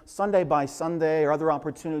then, Sunday by Sunday or other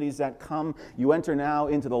opportunities that come, you enter now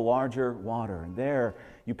into the larger water. And there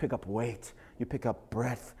you pick up weight, you pick up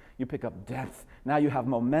breadth, you pick up depth. Now you have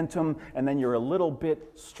momentum, and then you're a little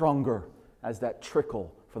bit stronger as that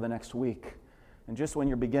trickle for the next week. And just when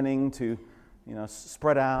you're beginning to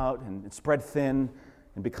spread out and spread thin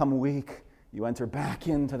and become weak, you enter back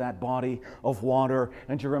into that body of water,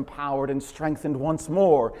 and you're empowered and strengthened once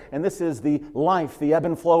more. And this is the life, the ebb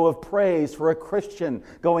and flow of praise for a Christian,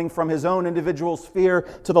 going from his own individual sphere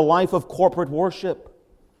to the life of corporate worship.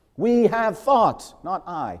 We have thought, not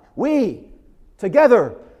I. We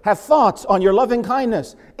together have thoughts on your loving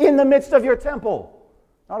kindness in the midst of your temple,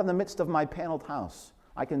 not in the midst of my paneled house.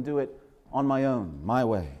 I can do it on my own, my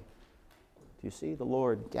way. Do you see? The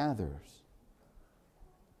Lord gathers.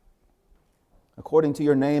 According to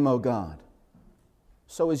your name, O God,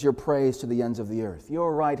 so is your praise to the ends of the earth.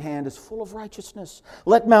 Your right hand is full of righteousness.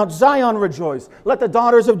 Let Mount Zion rejoice. Let the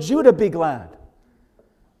daughters of Judah be glad.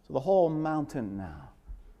 So the whole mountain now,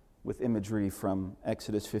 with imagery from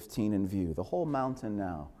Exodus 15 in view, the whole mountain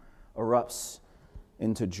now erupts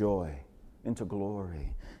into joy, into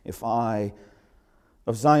glory. If I,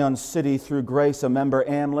 of Zion's city, through grace a member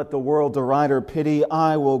am, let the world deride or pity,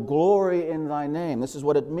 I will glory in thy name. This is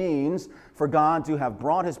what it means for God to have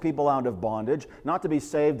brought his people out of bondage, not to be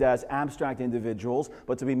saved as abstract individuals,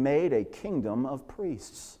 but to be made a kingdom of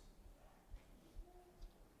priests.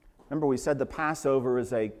 Remember, we said the Passover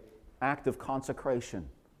is an act of consecration.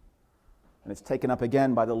 And it's taken up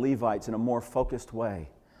again by the Levites in a more focused way.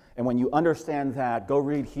 And when you understand that, go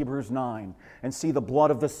read Hebrews 9 and see the blood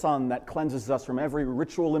of the Son that cleanses us from every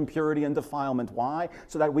ritual impurity and defilement. Why?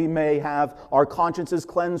 So that we may have our consciences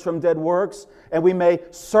cleansed from dead works and we may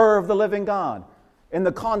serve the living God. In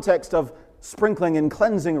the context of sprinkling and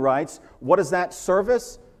cleansing rites, what is that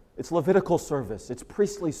service? It's Levitical service. It's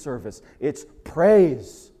priestly service. It's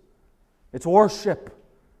praise. It's worship.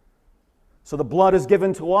 So the blood is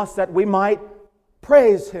given to us that we might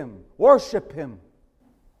praise him, worship him.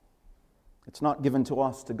 It's not given to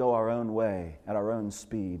us to go our own way, at our own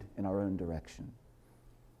speed, in our own direction.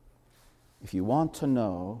 If you want to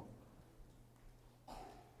know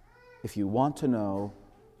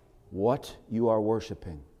what you are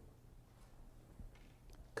worshiping,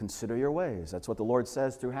 consider your ways. That's what the Lord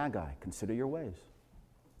says through Haggai. Consider your ways.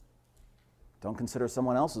 Don't consider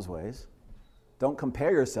someone else's ways. Don't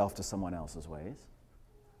compare yourself to someone else's ways.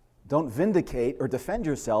 Don't vindicate or defend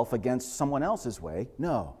yourself against someone else's way.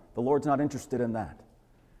 No, the Lord's not interested in that.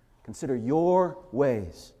 Consider your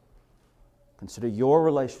ways. Consider your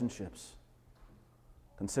relationships.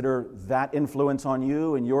 Consider that influence on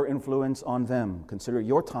you and your influence on them. Consider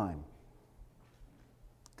your time.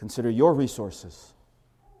 Consider your resources.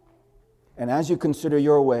 And as you consider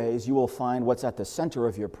your ways, you will find what's at the center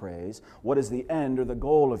of your praise, what is the end or the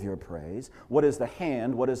goal of your praise, what is the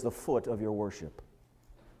hand, what is the foot of your worship.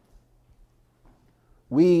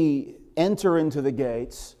 We enter into the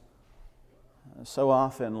gates so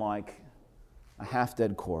often like a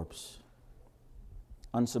half-dead corpse,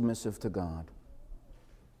 unsubmissive to God.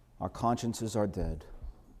 Our consciences are dead.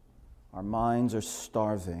 Our minds are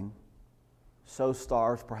starving. So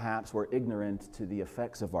starved, perhaps, we're ignorant to the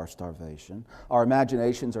effects of our starvation. Our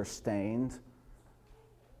imaginations are stained,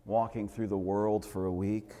 walking through the world for a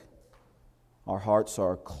week. Our hearts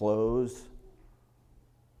are closed,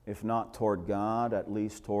 if not toward God, at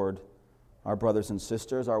least toward our brothers and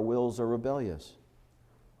sisters. Our wills are rebellious.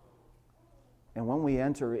 And when we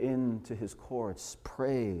enter into his courts,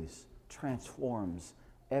 praise transforms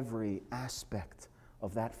every aspect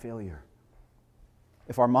of that failure.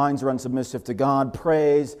 If our minds are unsubmissive to God,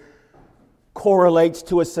 praise correlates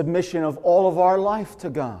to a submission of all of our life to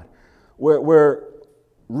God. We're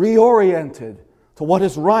reoriented to what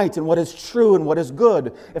is right and what is true and what is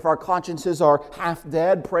good. If our consciences are half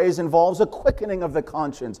dead, praise involves a quickening of the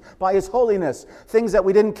conscience by his holiness. Things that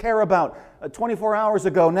we didn't care about 24 hours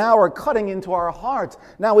ago now are cutting into our heart.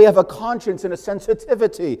 Now we have a conscience and a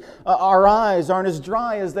sensitivity. Our eyes aren't as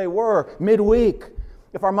dry as they were midweek.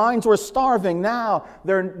 If our minds were starving, now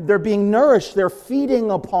they're being nourished. They're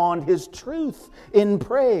feeding upon his truth in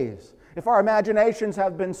praise. If our imaginations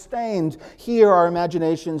have been stained, here our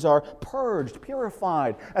imaginations are purged,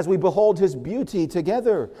 purified, as we behold his beauty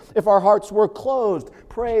together. If our hearts were closed,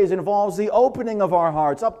 praise involves the opening of our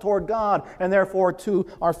hearts up toward God and therefore to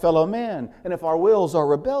our fellow man. And if our wills are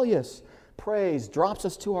rebellious, praise drops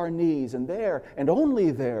us to our knees, and there, and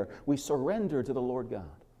only there, we surrender to the Lord God.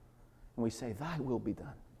 And we say, thy will be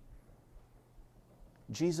done.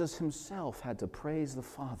 Jesus himself had to praise the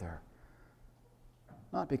Father,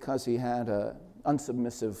 not because he had an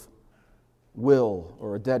unsubmissive will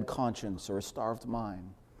or a dead conscience or a starved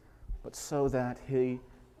mind, but so that he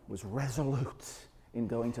was resolute in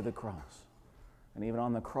going to the cross. And even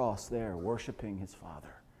on the cross there, worshiping his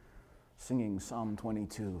Father, singing Psalm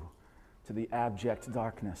 22 to the abject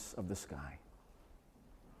darkness of the sky.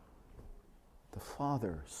 The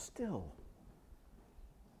Father still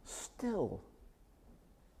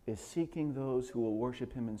is seeking those who will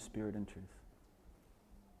worship him in spirit and truth.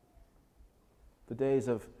 The days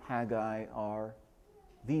of Haggai are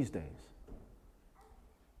these days.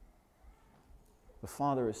 The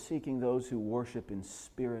Father is seeking those who worship in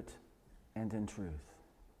spirit and in truth,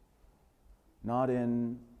 not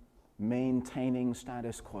in maintaining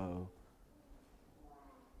status quo,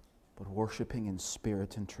 but worshiping in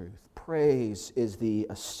spirit and truth. Praise is the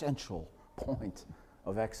essential point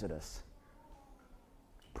of Exodus.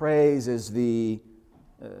 Praise is the,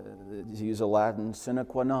 to use a Latin, sine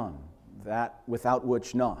qua non, that without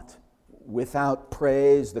which not. Without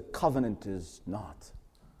praise, the covenant is not.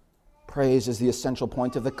 Praise is the essential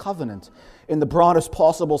point of the covenant. In the broadest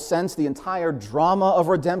possible sense, the entire drama of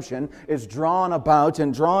redemption is drawn about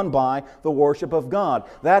and drawn by the worship of God,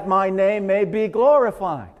 that my name may be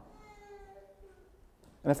glorified.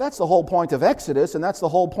 And if that's the whole point of Exodus, and that's the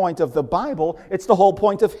whole point of the Bible, it's the whole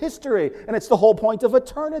point of history, and it's the whole point of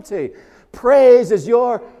eternity. Praise is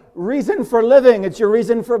your reason for living. It's your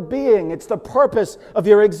reason for being. It's the purpose of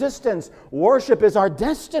your existence. Worship is our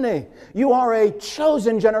destiny. You are a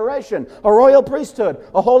chosen generation, a royal priesthood,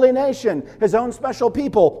 a holy nation, His own special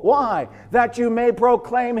people. Why? That you may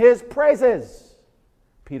proclaim His praises,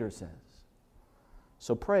 Peter says.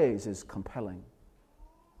 So praise is compelling.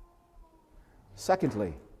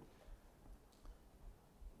 Secondly,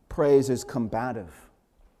 praise is combative.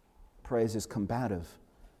 Praise is combative.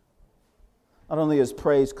 Not only is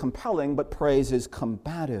praise compelling, but praise is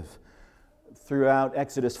combative. Throughout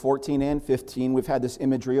Exodus 14 and 15, we've had this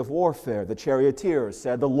imagery of warfare. The charioteers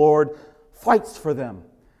said, "The Lord fights for them."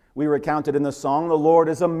 We recounted in the song, "The Lord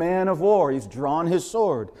is a man of war. He's drawn his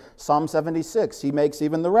sword." Psalm 76, He makes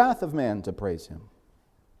even the wrath of man to praise Him.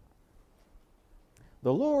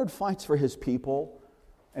 The Lord fights for His people,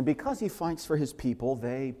 and because He fights for His people,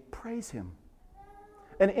 they praise Him.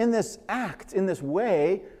 And in this act, in this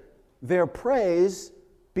way, their praise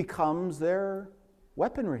becomes their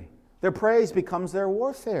weaponry. Their praise becomes their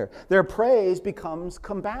warfare. Their praise becomes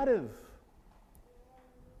combative.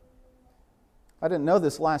 I didn't know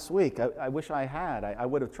this last week. I wish I had. I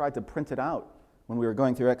would have tried to print it out when we were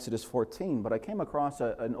going through Exodus 14, but I came across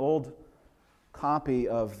an old copy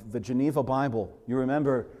of the Geneva Bible. You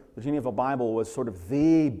remember the Geneva Bible was sort of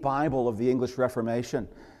the Bible of the English Reformation.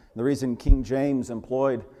 The reason King James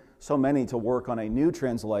employed so many to work on a new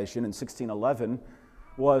translation in 1611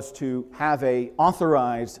 was to have a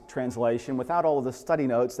authorized translation without all of the study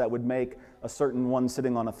notes that would make a certain one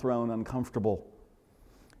sitting on a throne uncomfortable.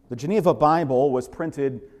 The Geneva Bible was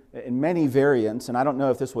printed in many variants, and I don't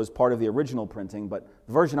know if this was part of the original printing, but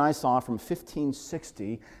the version I saw from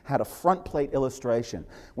 1560 had a front plate illustration.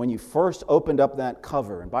 When you first opened up that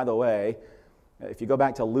cover, and by the way, if you go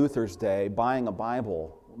back to Luther's day, buying a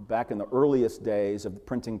Bible back in the earliest days of the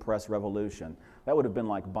printing press revolution, that would have been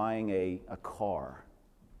like buying a car.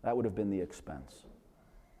 That would have been the expense.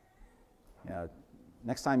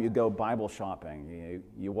 Next time you go Bible shopping,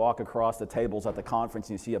 you walk across the tables at the conference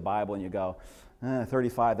and you see a Bible and you go,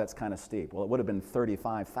 35, that's kind of steep. Well, it would have been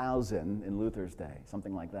 35,000 in Luther's day,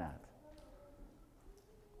 something like that.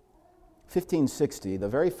 1560, the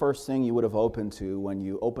very first thing you would have opened to when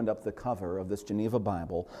you opened up the cover of this Geneva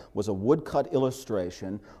Bible was a woodcut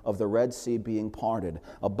illustration of the Red Sea being parted.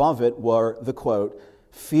 Above it were the quote,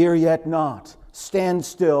 "Fear yet not, stand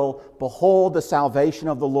still, behold the salvation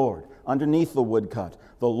of the Lord." Underneath the woodcut,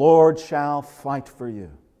 "The Lord shall fight for you."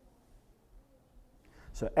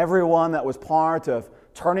 So everyone that was part of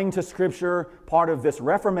turning to Scripture, part of this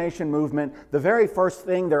Reformation movement, the very first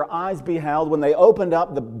thing their eyes beheld when they opened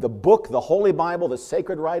up the book, the Holy Bible, the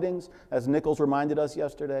sacred writings, as Nichols reminded us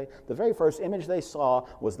yesterday, the very first image they saw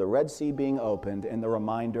was the Red Sea being opened and the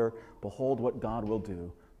reminder, behold what God will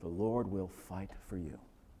do. The Lord will fight for you.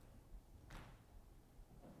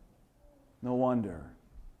 No wonder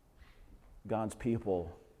God's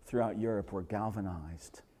people throughout Europe were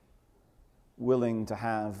galvanized, willing to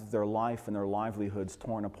have their life and their livelihoods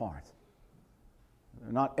torn apart.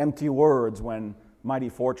 They're not empty words when Mighty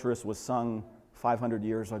Fortress was sung 500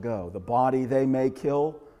 years ago. The body they may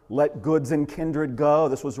kill, let goods and kindred go.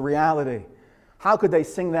 This was reality. How could they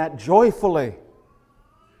sing that joyfully?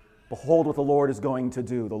 Behold what the Lord is going to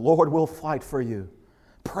do. The Lord will fight for you.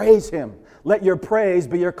 Praise Him. Let your praise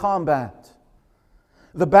be your combat.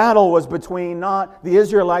 The battle was between not the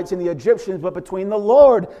Israelites and the Egyptians, but between the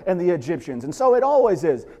Lord and the Egyptians. And so it always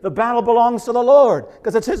is. The battle belongs to the Lord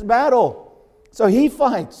because it's His battle. So He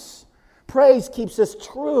fights. Praise keeps us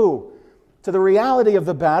true to the reality of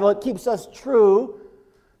the battle. It keeps us true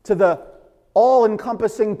to the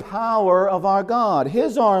all-encompassing power of our God.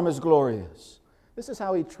 His arm is glorious. This is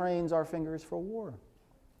how He trains our fingers for war.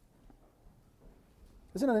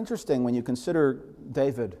 Isn't it interesting when you consider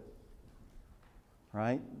David?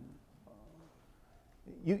 Right?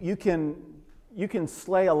 You can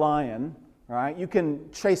slay a lion, right? You can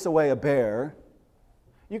chase away a bear,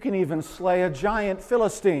 You can even slay a giant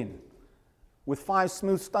Philistine with 5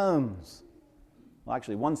 smooth stones. Well,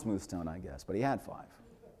 actually, 1 smooth stone, I guess, but he had 5.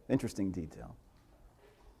 Interesting detail.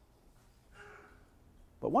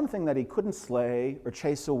 But one thing that he couldn't slay or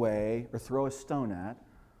chase away or throw a stone at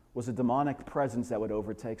was a demonic presence that would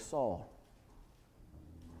overtake Saul.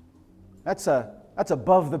 That's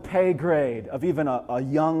above the pay grade of even a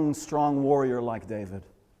young, strong warrior like David.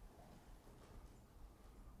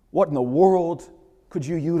 What in the world could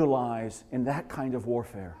you utilize in that kind of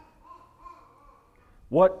warfare?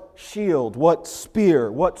 What shield, what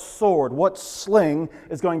spear, what sword, what sling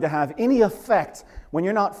is going to have any effect when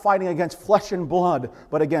you're not fighting against flesh and blood,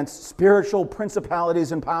 but against spiritual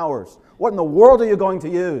principalities and powers? What in the world are you going to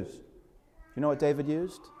use? You know what David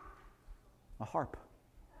used? A harp.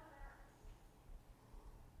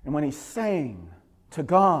 And when he sang to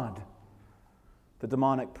God, the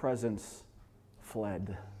demonic presence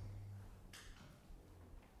fled.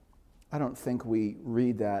 I don't think we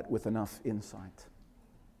read that with enough insight.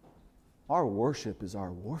 Our worship is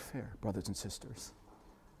our warfare, brothers and sisters.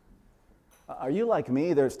 Are you like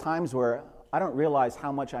me? There's times where I don't realize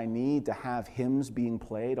how much I need to have hymns being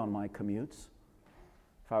played on my commutes.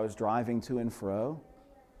 If I was driving to and fro,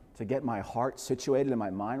 to get my heart situated and my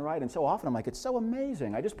mind right. And so often I'm like, it's so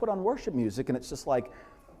amazing. I just put on worship music and it's just like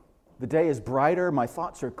the day is brighter, my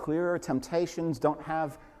thoughts are clearer, temptations don't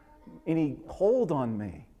have any hold on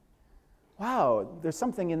me. Wow, there's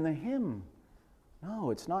something in the hymn. No,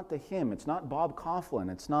 it's not the hymn. It's not Bob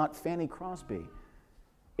Coughlin. It's not Fanny Crosby.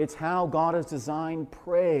 It's how God has designed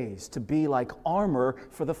praise to be like armor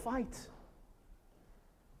for the fight.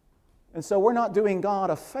 And so we're not doing God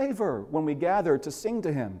a favor when we gather to sing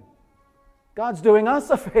to Him. God's doing us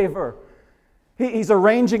a favor. He's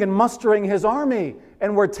arranging and mustering His army,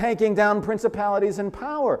 and we're taking down principalities and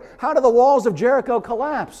power. How do the walls of Jericho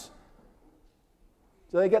collapse?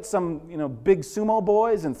 Do they get some, big sumo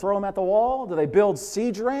boys and throw them at the wall? Do they build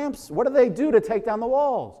siege ramps? What do they do to take down the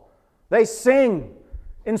walls? They sing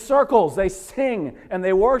in circles. They sing and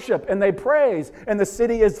they worship and they praise, and the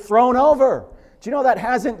city is thrown over. Do you know that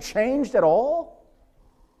hasn't changed at all?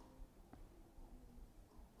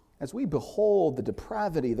 As we behold the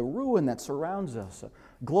depravity, the ruin that surrounds us, a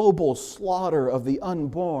global slaughter of the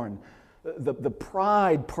unborn, the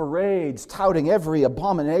pride parades touting every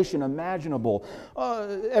abomination imaginable,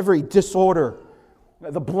 every disorder,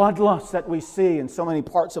 the bloodlust that we see in so many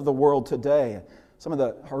parts of the world today, some of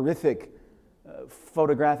the horrific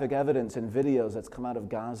photographic evidence and videos that's come out of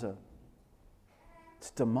Gaza.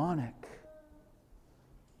 It's demonic.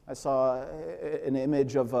 I saw an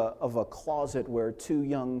image of a closet where 2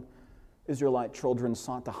 young Israelite children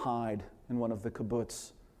sought to hide in one of the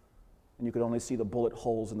kibbutz, and you could only see the bullet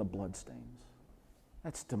holes and the blood stains.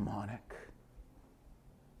 That's demonic.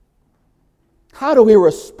 How do we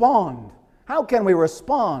respond? How can we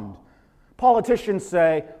respond? Politicians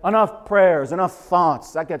say, enough prayers, enough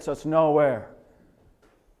thoughts, that gets us nowhere.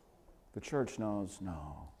 The church knows,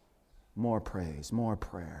 no. More praise, more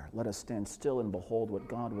prayer. Let us stand still and behold what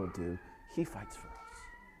God will do. He fights for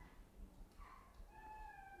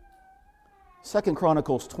us. 2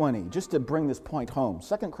 Chronicles 20, just to bring this point home.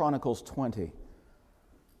 2 Chronicles 20.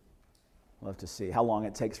 Love to see how long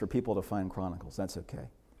it takes for people to find Chronicles. That's okay.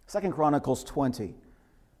 2 Chronicles 20.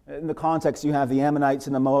 In the context, you have the Ammonites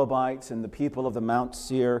and the Moabites and the people of the Mount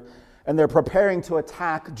Seir, and they're preparing to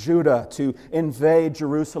attack Judah, to invade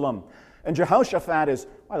Jerusalem. And Jehoshaphat is,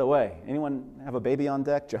 by the way, anyone have a baby on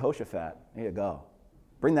deck? Jehoshaphat, here you go.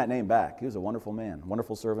 Bring that name back. He was a wonderful man,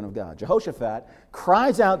 wonderful servant of God. Jehoshaphat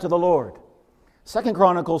cries out to the Lord. 2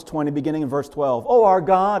 Chronicles 20, beginning in verse 12. "O our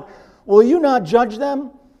God, will you not judge them?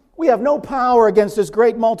 We have no power against this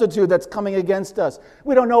great multitude that's coming against us.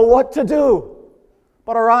 We don't know what to do,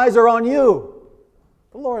 but our eyes are on you."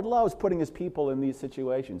 The Lord loves putting His people in these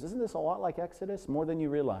situations. Isn't this a lot like Exodus? More than you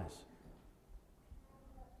realize.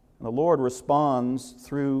 And the Lord responds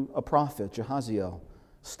through a prophet, Jehaziel.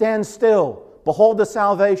 "Stand still, behold the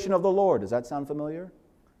salvation of the Lord." Does that sound familiar?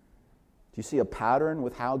 Do you see a pattern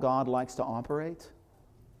with how God likes to operate?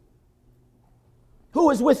 "Who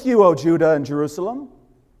is with you, O Judah and Jerusalem?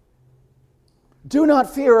 Do not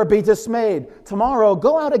fear or be dismayed. Tomorrow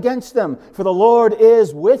go out against them, for the Lord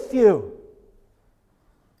is with you."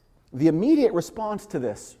 The immediate response to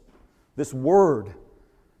this word,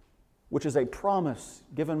 which is a promise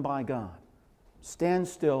given by God. Stand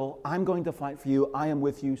still, I'm going to fight for you, I am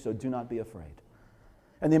with you, so do not be afraid.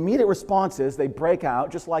 And the immediate response is they break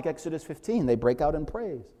out, just like Exodus 15, they break out in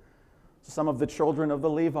praise. Some of the children of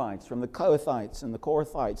the Levites, from the Kohathites and the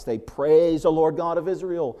Korathites, they praise the Lord God of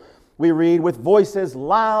Israel. We read, with voices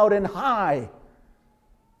loud and high.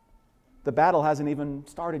 The battle hasn't even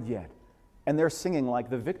started yet, and they're singing like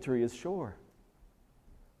the victory is sure.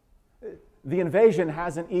 The invasion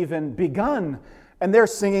hasn't even begun, and they're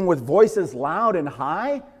singing with voices loud and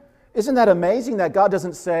high. Isn't that amazing that God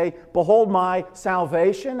doesn't say, "Behold my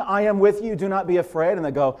salvation, I am with you, do not be afraid," and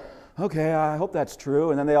they go, "Okay, I hope that's true,"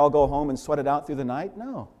 and then they all go home and sweat it out through the night?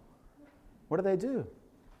 No. What do?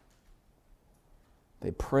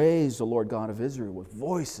 They praise the Lord God of Israel with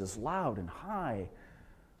voices loud and high.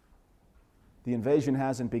 The invasion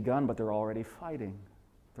hasn't begun, but they're already fighting.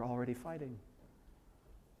 They're already fighting.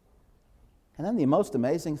 And then the most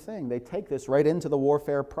amazing thing, they take this right into the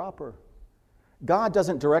warfare proper. God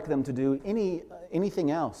doesn't direct them to do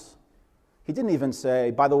anything else. He didn't even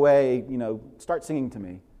say, "By the way, start singing to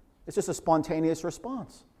me." It's just a spontaneous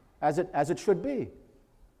response, as it should be.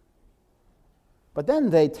 But then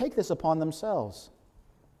they take this upon themselves.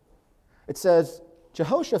 It says,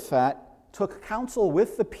 Jehoshaphat took counsel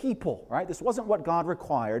with the people, right? This wasn't what God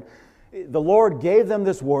required. The Lord gave them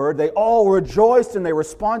this word. They all rejoiced and they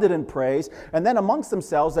responded in praise. And then amongst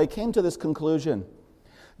themselves, they came to this conclusion.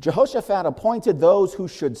 Jehoshaphat appointed those who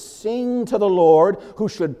should sing to the Lord, who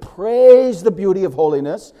should praise the beauty of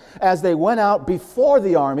holiness, as they went out before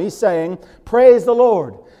the army, saying, "Praise the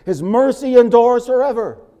Lord. His mercy endures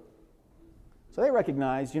forever." So they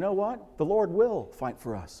recognized, you know what? The Lord will fight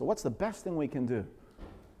for us. So what's the best thing we can do?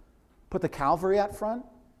 Put the cavalry out front?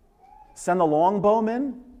 Send the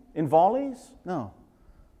longbowmen in volleys? No.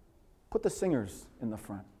 Put the singers in the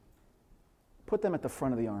front. Put them at the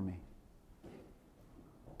front of the army.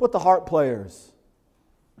 Put the harp players.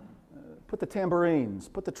 Put the tambourines.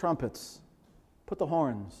 Put the trumpets. Put the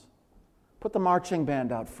horns. Put the marching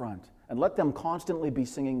band out front. And let them constantly be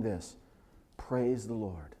singing this: "Praise the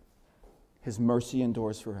Lord. His mercy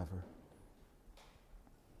endures forever."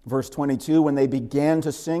 Verse 22, when they began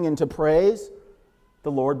to sing and to praise,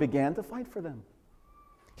 the Lord began to fight for them.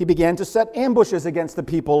 He began to set ambushes against the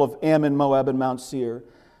people of Ammon, Moab, and Mount Seir.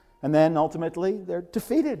 And then ultimately, they're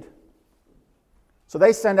defeated. So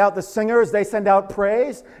they send out the singers, they send out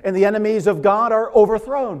praise, and the enemies of God are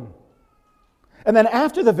overthrown. And then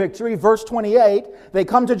after the victory, verse 28, they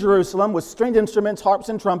come to Jerusalem with stringed instruments, harps,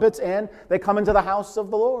 and trumpets, and they come into the house of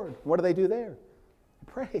the Lord. What do they do there?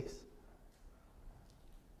 They praise.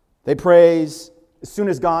 They praise as soon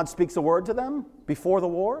as God speaks a word to them before the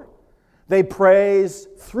war. They praise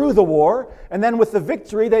through the war. And then with the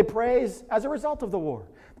victory, they praise as a result of the war.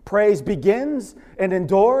 Praise begins and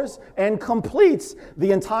endures and completes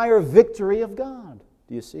the entire victory of God.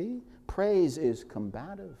 Do you see? Praise is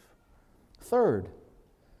combative. Third,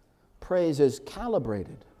 praise is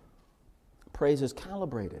calibrated. Praise is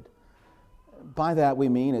calibrated. By that we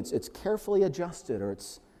mean it's carefully adjusted, or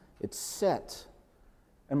it's set.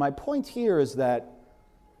 And my point here is that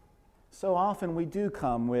so often we do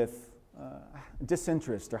come with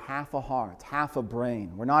disinterest or half a heart, half a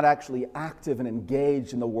brain. We're not actually active and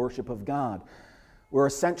engaged in the worship of God. We're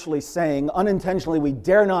essentially saying, unintentionally, we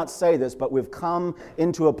dare not say this, but we've come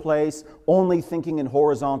into a place only thinking in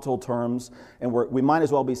horizontal terms, and we might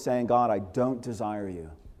as well be saying, "God, I don't desire you."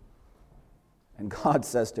 And God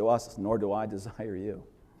says to us, "Nor do I desire you."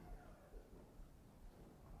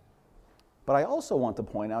 But I also want to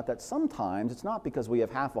point out that sometimes it's not because we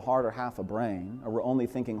have half a heart or half a brain, or we're only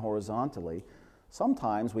thinking horizontally.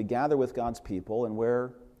 Sometimes we gather with God's people and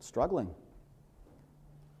we're struggling.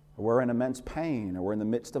 Or we're in immense pain, or we're in the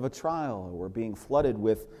midst of a trial, or we're being flooded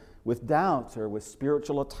with doubt or with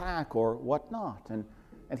spiritual attack or whatnot. And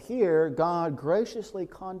here God graciously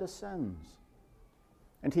condescends.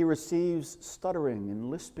 And He receives stuttering and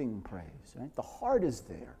lisping praise. Right? The heart is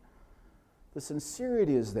there. The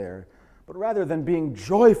sincerity is there. But rather than being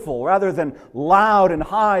joyful, rather than loud and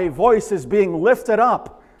high voices being lifted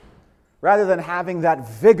up, rather than having that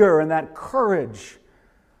vigor and that courage,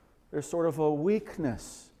 there's sort of a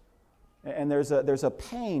weakness. And there's a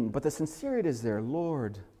pain, but the sincerity is there.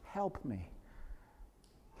 "Lord, help me.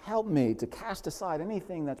 Help me to cast aside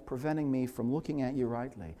anything that's preventing me from looking at you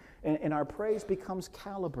rightly." And our praise becomes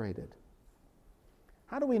calibrated.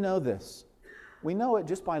 How do we know this? We know it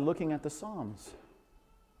just by looking at the Psalms.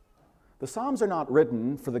 The Psalms are not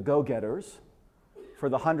written for the go-getters, for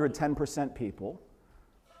the 110% people.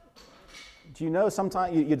 Do you know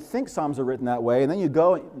sometimes you'd think Psalms are written that way, and then you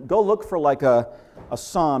go look for like a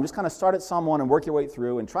psalm. Just kind of start at Psalm 1 and work your way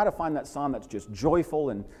through and try to find that psalm that's just joyful,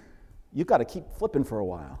 and you've got to keep flipping for a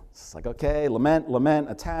while. It's like, okay,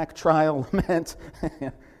 lament, attack, trial, lament.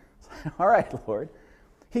 All right, Lord.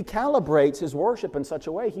 He calibrates His worship in such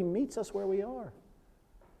a way He meets us where we are.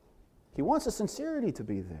 He wants the sincerity to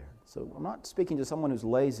be there. So I'm not speaking to someone who's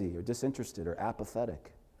lazy or disinterested or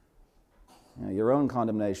apathetic. Your own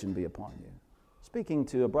condemnation be upon you. Speaking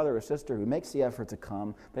to a brother or sister who makes the effort to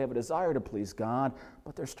come, they have a desire to please God,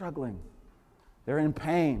 but they're struggling. They're in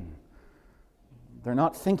pain. They're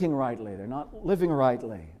not thinking rightly. They're not living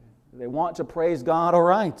rightly. They want to praise God, all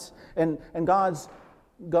right. And God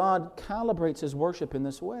calibrates His worship in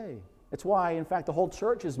this way. It's why, in fact, the whole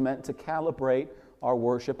church is meant to calibrate our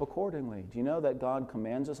worship accordingly. Do you know that God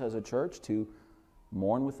commands us as a church to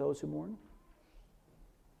mourn with those who mourn?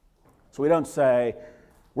 So we don't say,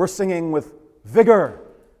 we're singing with vigor.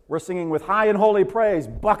 We're singing with high and holy praise.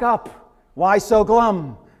 Buck up. Why so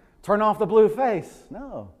glum? Turn off the blue face.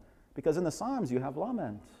 No, because in the Psalms you have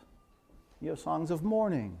lament. You have songs of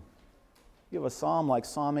mourning. You have a psalm like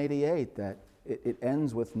Psalm 88 that it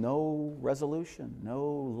ends with no resolution, no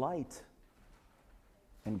light.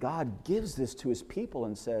 And God gives this to His people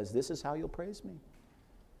and says, this is how you'll praise me.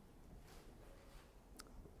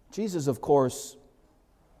 Jesus, of course,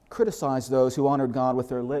 criticized those who honored God with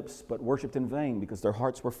their lips but worshiped in vain because their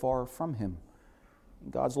hearts were far from Him.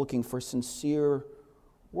 God's looking for sincere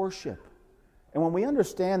worship. And when we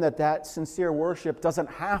understand that sincere worship doesn't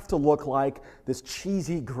have to look like this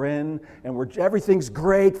cheesy grin and everything's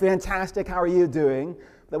great, fantastic, how are you doing?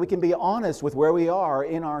 That we can be honest with where we are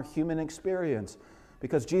in our human experience.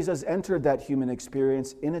 Because Jesus entered that human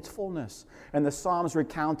experience in its fullness. And the Psalms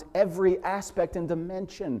recount every aspect and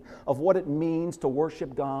dimension of what it means to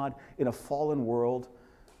worship God in a fallen world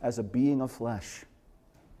as a being of flesh.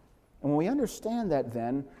 And when we understand that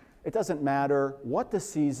then, it doesn't matter what the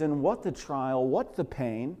season, what the trial, what the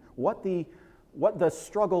pain, what the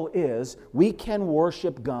struggle is, we can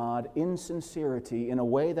worship God in sincerity in a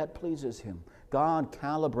way that pleases Him. God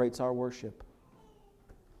calibrates our worship.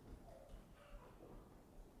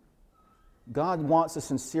 God wants the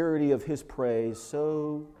sincerity of His praise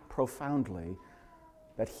so profoundly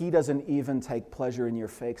that He doesn't even take pleasure in your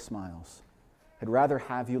fake smiles. He'd rather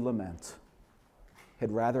have you lament.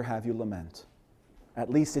 He'd rather have you lament. At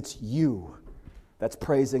least it's you that's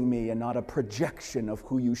praising me and not a projection of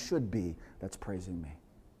who you should be that's praising me.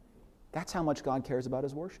 That's how much God cares about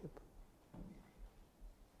His worship.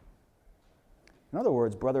 In other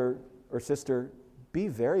words, brother or sister, be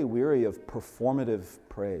very weary of performative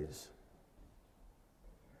praise.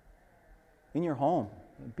 In your home,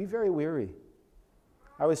 be very weary.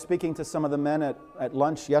 I was speaking to some of the men at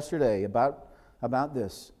lunch yesterday about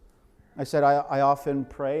this. I said, I often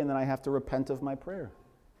pray and then I have to repent of my prayer.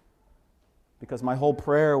 Because my whole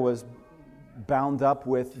prayer was bound up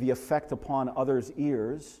with the effect upon others'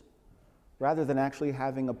 ears, rather than actually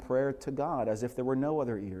having a prayer to God as if there were no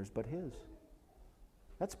other ears but His.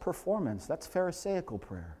 That's performance. That's Pharisaical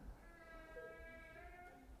prayer.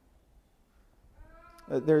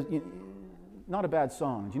 There's not a bad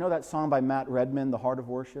song. Do you know that song by Matt Redman, The Heart of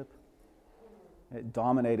Worship? It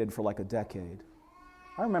dominated for like a decade.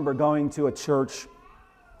 I remember going to a church,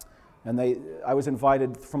 and I was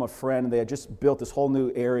invited from a friend, and they had just built this whole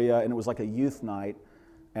new area, and it was like a youth night.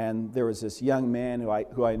 And there was this young man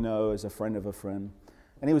who I know as a friend of a friend,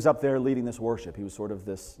 and he was up there leading this worship. He was sort of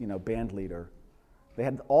this, band leader. They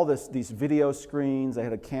had all these video screens. They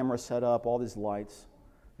had a camera set up, all these lights,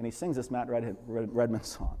 and he sings this Matt Redman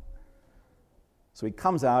song. So he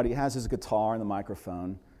comes out. He has his guitar and the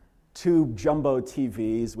microphone, 2 jumbo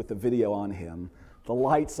TVs with the video on him, the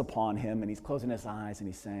lights upon him, and he's closing his eyes and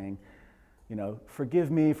he's saying,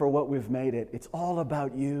 forgive me for what we've made it. It's all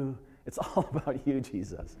about you. It's all about you,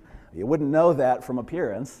 Jesus. You wouldn't know that from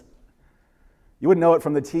appearance. You wouldn't know it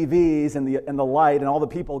from the TVs and the light and all the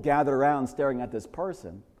people gathered around staring at this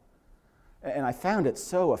person. And I found it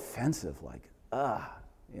so offensive,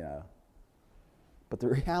 But the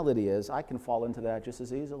reality is I can fall into that just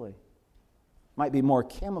as easily. Might be more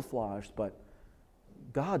camouflaged, but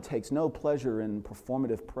God takes no pleasure in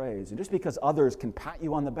performative praise. And just because others can pat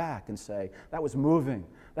you on the back and say, that was moving,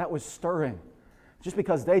 that was stirring, just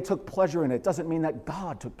because they took pleasure in it doesn't mean that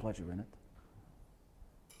God took pleasure in it.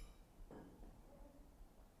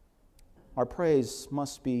 Our praise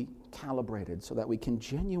must be calibrated so that we can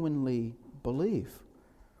genuinely believe.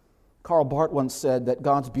 Karl Barth once said that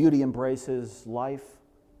God's beauty embraces life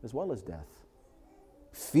as well as death,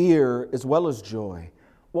 fear as well as joy,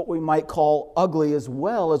 what we might call ugly as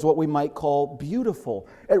well as what we might call beautiful.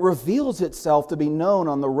 It reveals itself to be known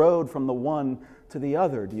on the road from the one to the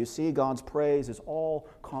other. Do you see? God's praise is all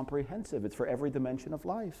comprehensive. It's for every dimension of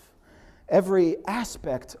life. Every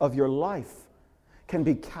aspect of your life can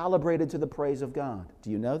be calibrated to the praise of God. Do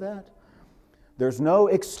you know that? There's no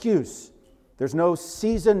excuse. There's no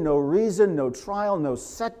season, no reason, no trial, no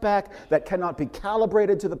setback that cannot be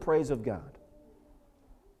calibrated to the praise of God.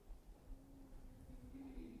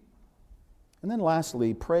 And then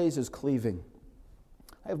lastly, praise is cleaving.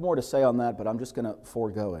 I have more to say on that, but I'm just going to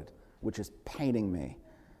forego it, which is paining me,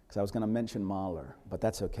 because I was going to mention Mahler, but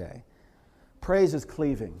that's okay. Praise is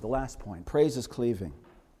cleaving, the last point. Praise is cleaving.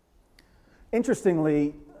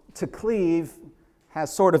 Interestingly, to cleave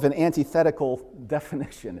has sort of an antithetical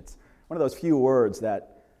definition. It's one of those few words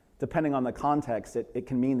that, depending on the context, it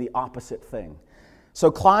can mean the opposite thing.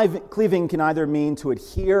 So cleaving can either mean to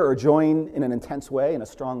adhere or join in an intense way, in a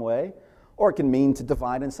strong way, or it can mean to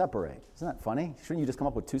divide and separate. Isn't that funny? Shouldn't you just come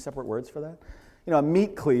up with two separate words for that? You know, a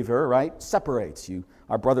meat cleaver, right, separates you.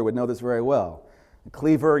 Our brother would know this very well. A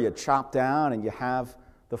cleaver, you chop down and you have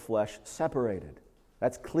the flesh separated.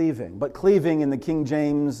 That's cleaving. But cleaving in the King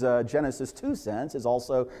James Genesis 2 sense is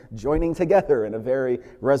also joining together in a very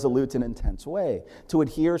resolute and intense way, to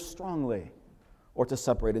adhere strongly or to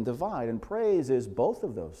separate and divide. And praise is both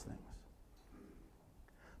of those things.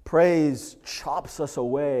 Praise chops us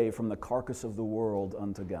away from the carcass of the world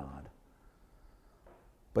unto God.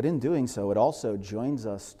 But in doing so, it also joins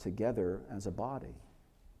us together as a body.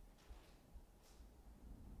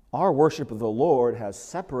 Our worship of the Lord has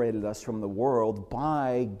separated us from the world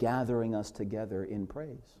by gathering us together in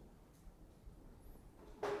praise.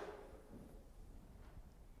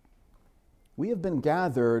 We have been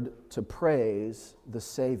gathered to praise the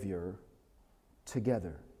Savior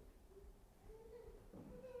together.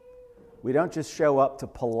 We don't just show up to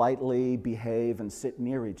politely behave and sit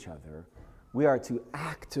near each other. We are to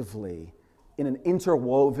actively, in an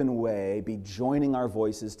interwoven way, be joining our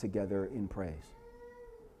voices together in praise.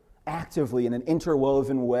 Actively, in an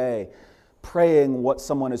interwoven way, praying what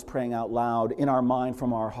someone is praying out loud in our mind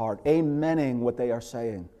from our heart, amening what they are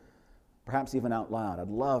saying, perhaps even out loud. I'd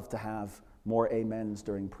love to have more amens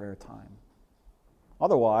during prayer time.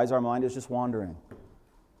 Otherwise, our mind is just wandering.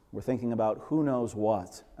 We're thinking about who knows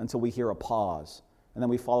what until we hear a pause, and then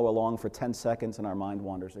we follow along for 10 seconds and our mind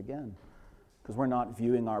wanders again, because we're not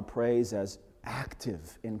viewing our praise as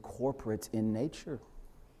active and corporate in nature.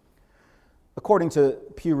 According to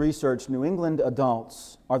Pew Research, New England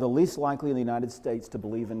adults are the least likely in the United States to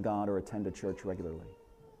believe in God or attend a church regularly.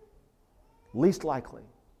 Least likely.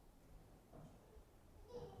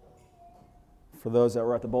 For those that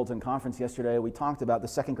were at the Bolton Conference yesterday, we talked about the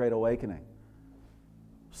Second Great Awakening.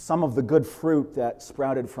 Some of the good fruit that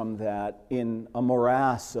sprouted from that in a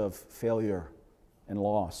morass of failure and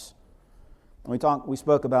loss. And we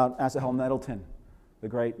spoke about Asahel Nettleton, the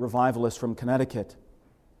great revivalist from Connecticut.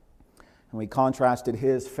 And we contrasted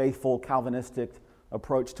his faithful Calvinistic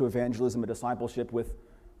approach to evangelism and discipleship with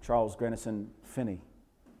Charles Grandison Finney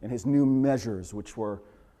and his new measures, which were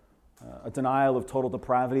a denial of total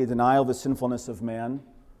depravity, a denial of the sinfulness of man,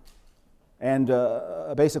 and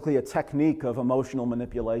basically a technique of emotional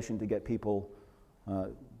manipulation to get people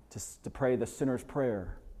to pray the sinner's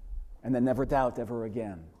prayer and then never doubt ever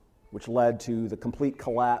again, which led to the complete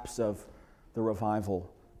collapse of the revival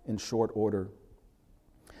in short order.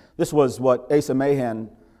 This was what Asa Mahan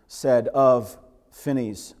said of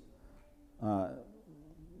Finney's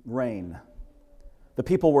reign. The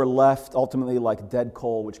people were left ultimately like dead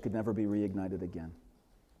coal, which could never be reignited again.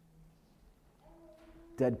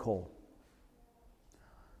 Dead coal.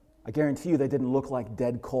 I guarantee you they didn't look like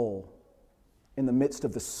dead coal in the midst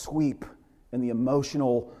of the sweep and the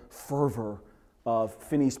emotional fervor of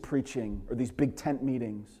Finney's preaching or these big tent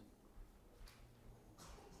meetings.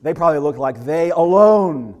 They probably looked like they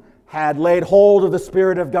alone had laid hold of the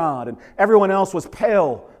Spirit of God, and everyone else was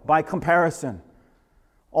pale by comparison.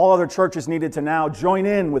 All other churches needed to now join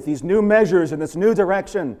in with these new measures and this new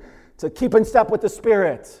direction to keep in step with the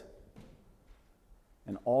Spirit.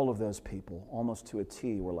 And all of those people, almost to a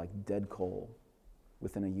T, were like dead coal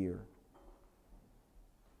within a year.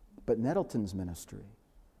 But Nettleton's ministry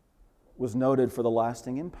was noted for the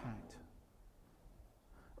lasting impact.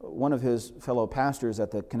 One of his fellow pastors at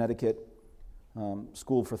the Connecticut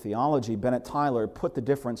School for Theology, Bennett Tyler, put the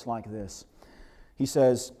difference like this. He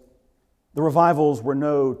says, the revivals were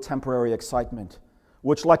no temporary excitement,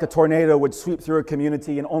 which like a tornado would sweep through a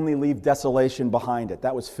community and only leave desolation behind it.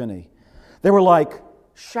 That was Finney. They were like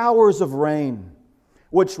showers of rain,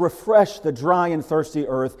 which refresh the dry and thirsty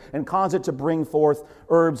earth and cause it to bring forth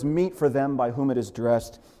herbs meet for them by whom it is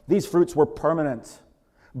dressed. These fruits were permanent.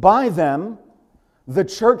 By them, the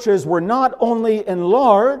churches were not only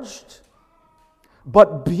enlarged,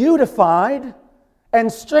 but beautified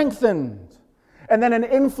and strengthened. And then an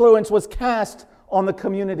influence was cast on the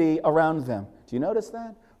community around them. Do you notice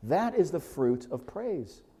that? That is the fruit of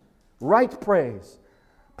praise. Right praise.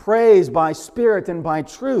 Praise by spirit and by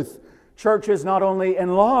truth. Churches not only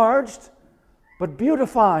enlarged, but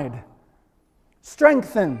beautified,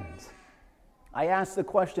 strengthened, I ask the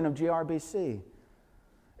question of GRBC.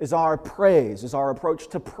 Is our praise, is our approach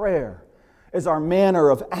to prayer, is our manner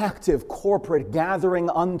of active corporate gathering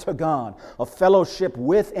unto God, of fellowship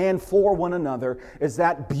with and for one another, is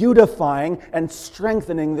that beautifying and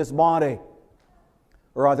strengthening this body?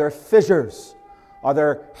 Or are there fissures? Are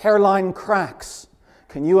there hairline cracks?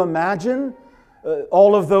 Can you imagine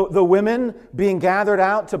all of the women being gathered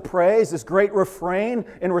out to praise this great refrain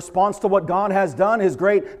in response to what God has done, His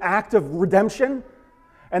great act of redemption?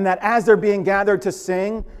 And that as they're being gathered to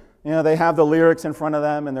sing, they have the lyrics in front of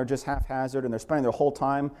them and they're just haphazard and they're spending their whole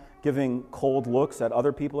time giving cold looks at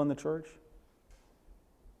other people in the church.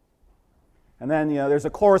 And then, there's a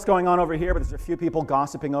chorus going on over here, but there's a few people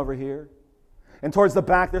gossiping over here. And towards the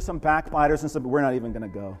back, there's some backbiters and some, we're not even going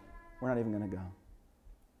to go. We're not even going to go.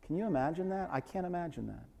 Can you imagine that? I can't imagine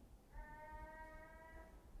that.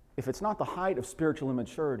 If it's not the height of spiritual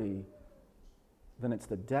immaturity, then it's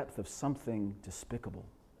the depth of something despicable.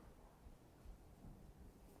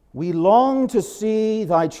 We long to see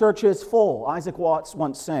thy churches full. Isaac Watts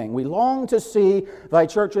once sang, we long to see thy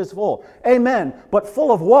churches full. Amen. But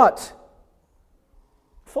full of what?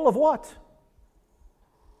 Full of what?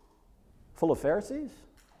 Full of Pharisees?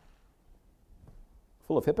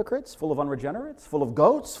 Full of hypocrites? Full of unregenerates? Full of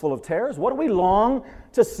goats? Full of tares? What do we long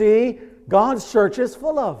to see God's churches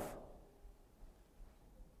full of?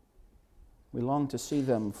 We long to see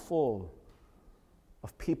them full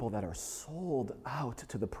of people that are sold out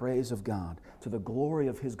to the praise of God, to the glory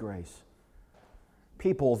of His grace.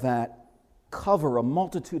 People that cover a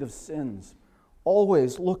multitude of sins,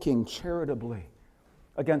 always looking charitably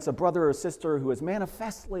against a brother or sister who has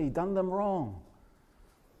manifestly done them wrong,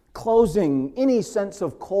 closing any sense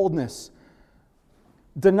of coldness,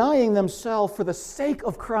 denying themselves for the sake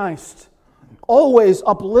of Christ, always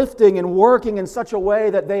uplifting and working in such a way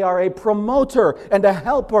that they are a promoter and a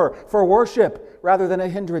helper for worship rather than a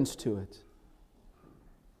hindrance to it.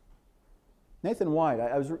 Nathan White,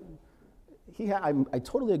 I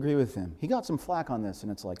totally agree with him. He got some flack on this,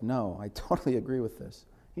 and it's like, no, I totally agree with this.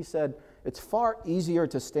 He said, it's far easier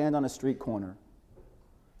to stand on a street corner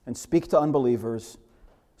and speak to unbelievers,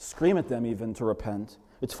 scream at them even to repent.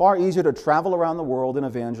 It's far easier to travel around the world and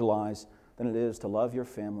evangelize than it is to love your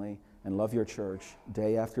family and love your church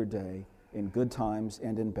day after day, in good times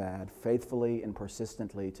and in bad, faithfully and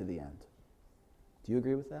persistently to the end. Do you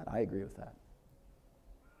agree with that? I agree with that.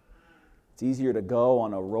 It's easier to go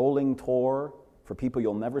on a rolling tour for people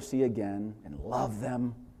you'll never see again and love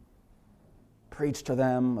them, preach to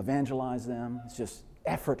them, evangelize them. It's just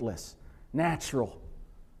effortless, natural.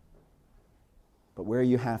 But where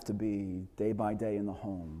you have to be day by day in the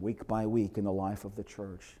home, week by week in the life of the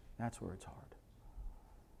church, that's where it's hard.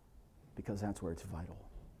 Because that's where it's vital.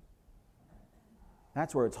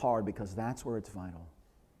 That's where it's hard because that's where it's vital.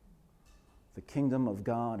 The kingdom of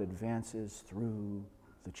God advances through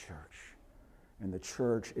the church, and the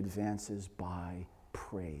church advances by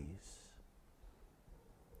praise.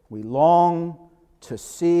 We long to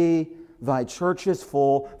see thy churches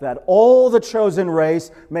full, that all the chosen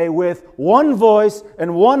race may with one voice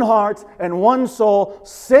and one heart and one soul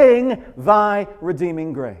sing thy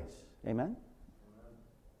redeeming grace. Amen?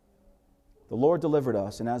 The Lord delivered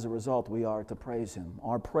us, and as a result, we are to praise Him.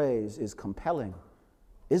 Our praise is compelling.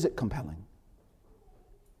 Is it compelling?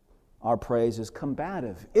 Our praise is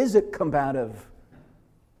combative. Is it combative?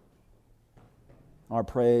 Our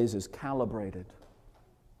praise is calibrated.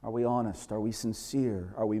 Are we honest? Are we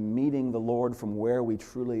sincere? Are we meeting the Lord from where we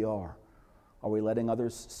truly are? Are we letting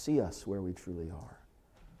others see us where we truly are?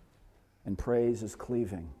 And praise is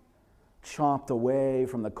cleaving, chopped away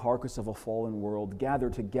from the carcass of a fallen world,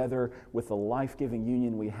 gathered together with the life-giving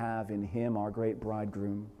union we have in Him, our great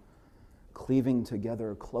bridegroom, cleaving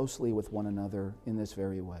together closely with one another in this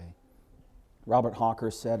very way. Robert Hawker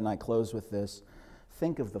said, and I close with this,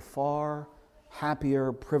 think of the far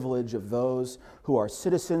happier privilege of those who are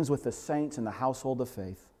citizens with the saints in the household of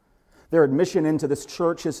faith. Their admission into this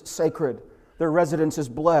church is sacred. Their residence is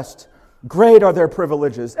blessed. Great are their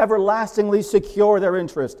privileges, everlastingly secure their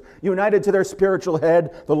interest, united to their spiritual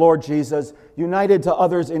head, the Lord Jesus, united to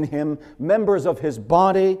others in Him, members of His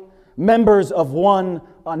body, members of one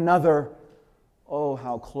another. Oh,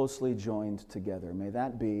 how closely joined together. May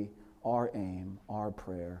that be our aim, our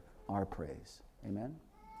prayer, our praise. Amen?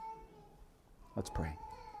 Let's pray.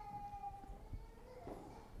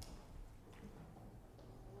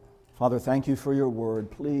 Father, thank You for Your word.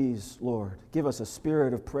 Please, Lord, give us a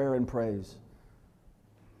spirit of prayer and praise.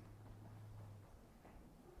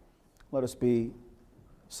 Let us be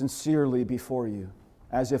sincerely before You,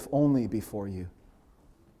 as if only before You.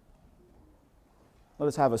 Let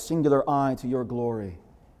us have a singular eye to Your glory,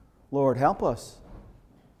 Lord, help us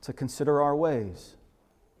to consider our ways.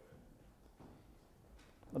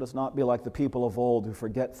 Let us not be like the people of old who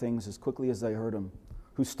forget things as quickly as they heard them,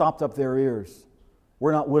 who stopped up their ears.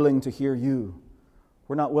 We're not willing to hear you.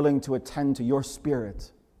 We're not willing to attend to your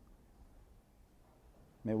Spirit.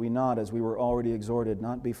 May we not, as we were already exhorted,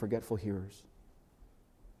 not be forgetful hearers.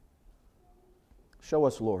 Show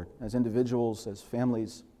us, Lord, as individuals, as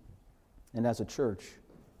families, and as a church,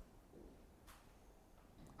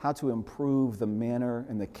 how to improve the manner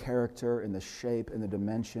and the character and the shape and the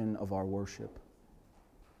dimension of our worship.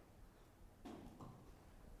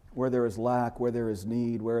 Where there is lack, where there is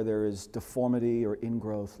need, where there is deformity or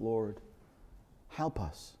ingrowth, Lord, help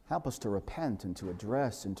us. Help us to repent and to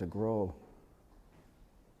address and to grow.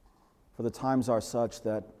 For the times are such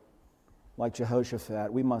that, like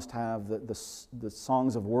Jehoshaphat, we must have the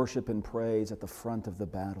songs of worship and praise at the front of the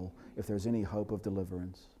battle if there's any hope of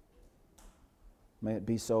deliverance. May it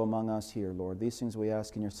be so among us here, Lord. These things we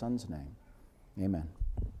ask in your Son's name. Amen.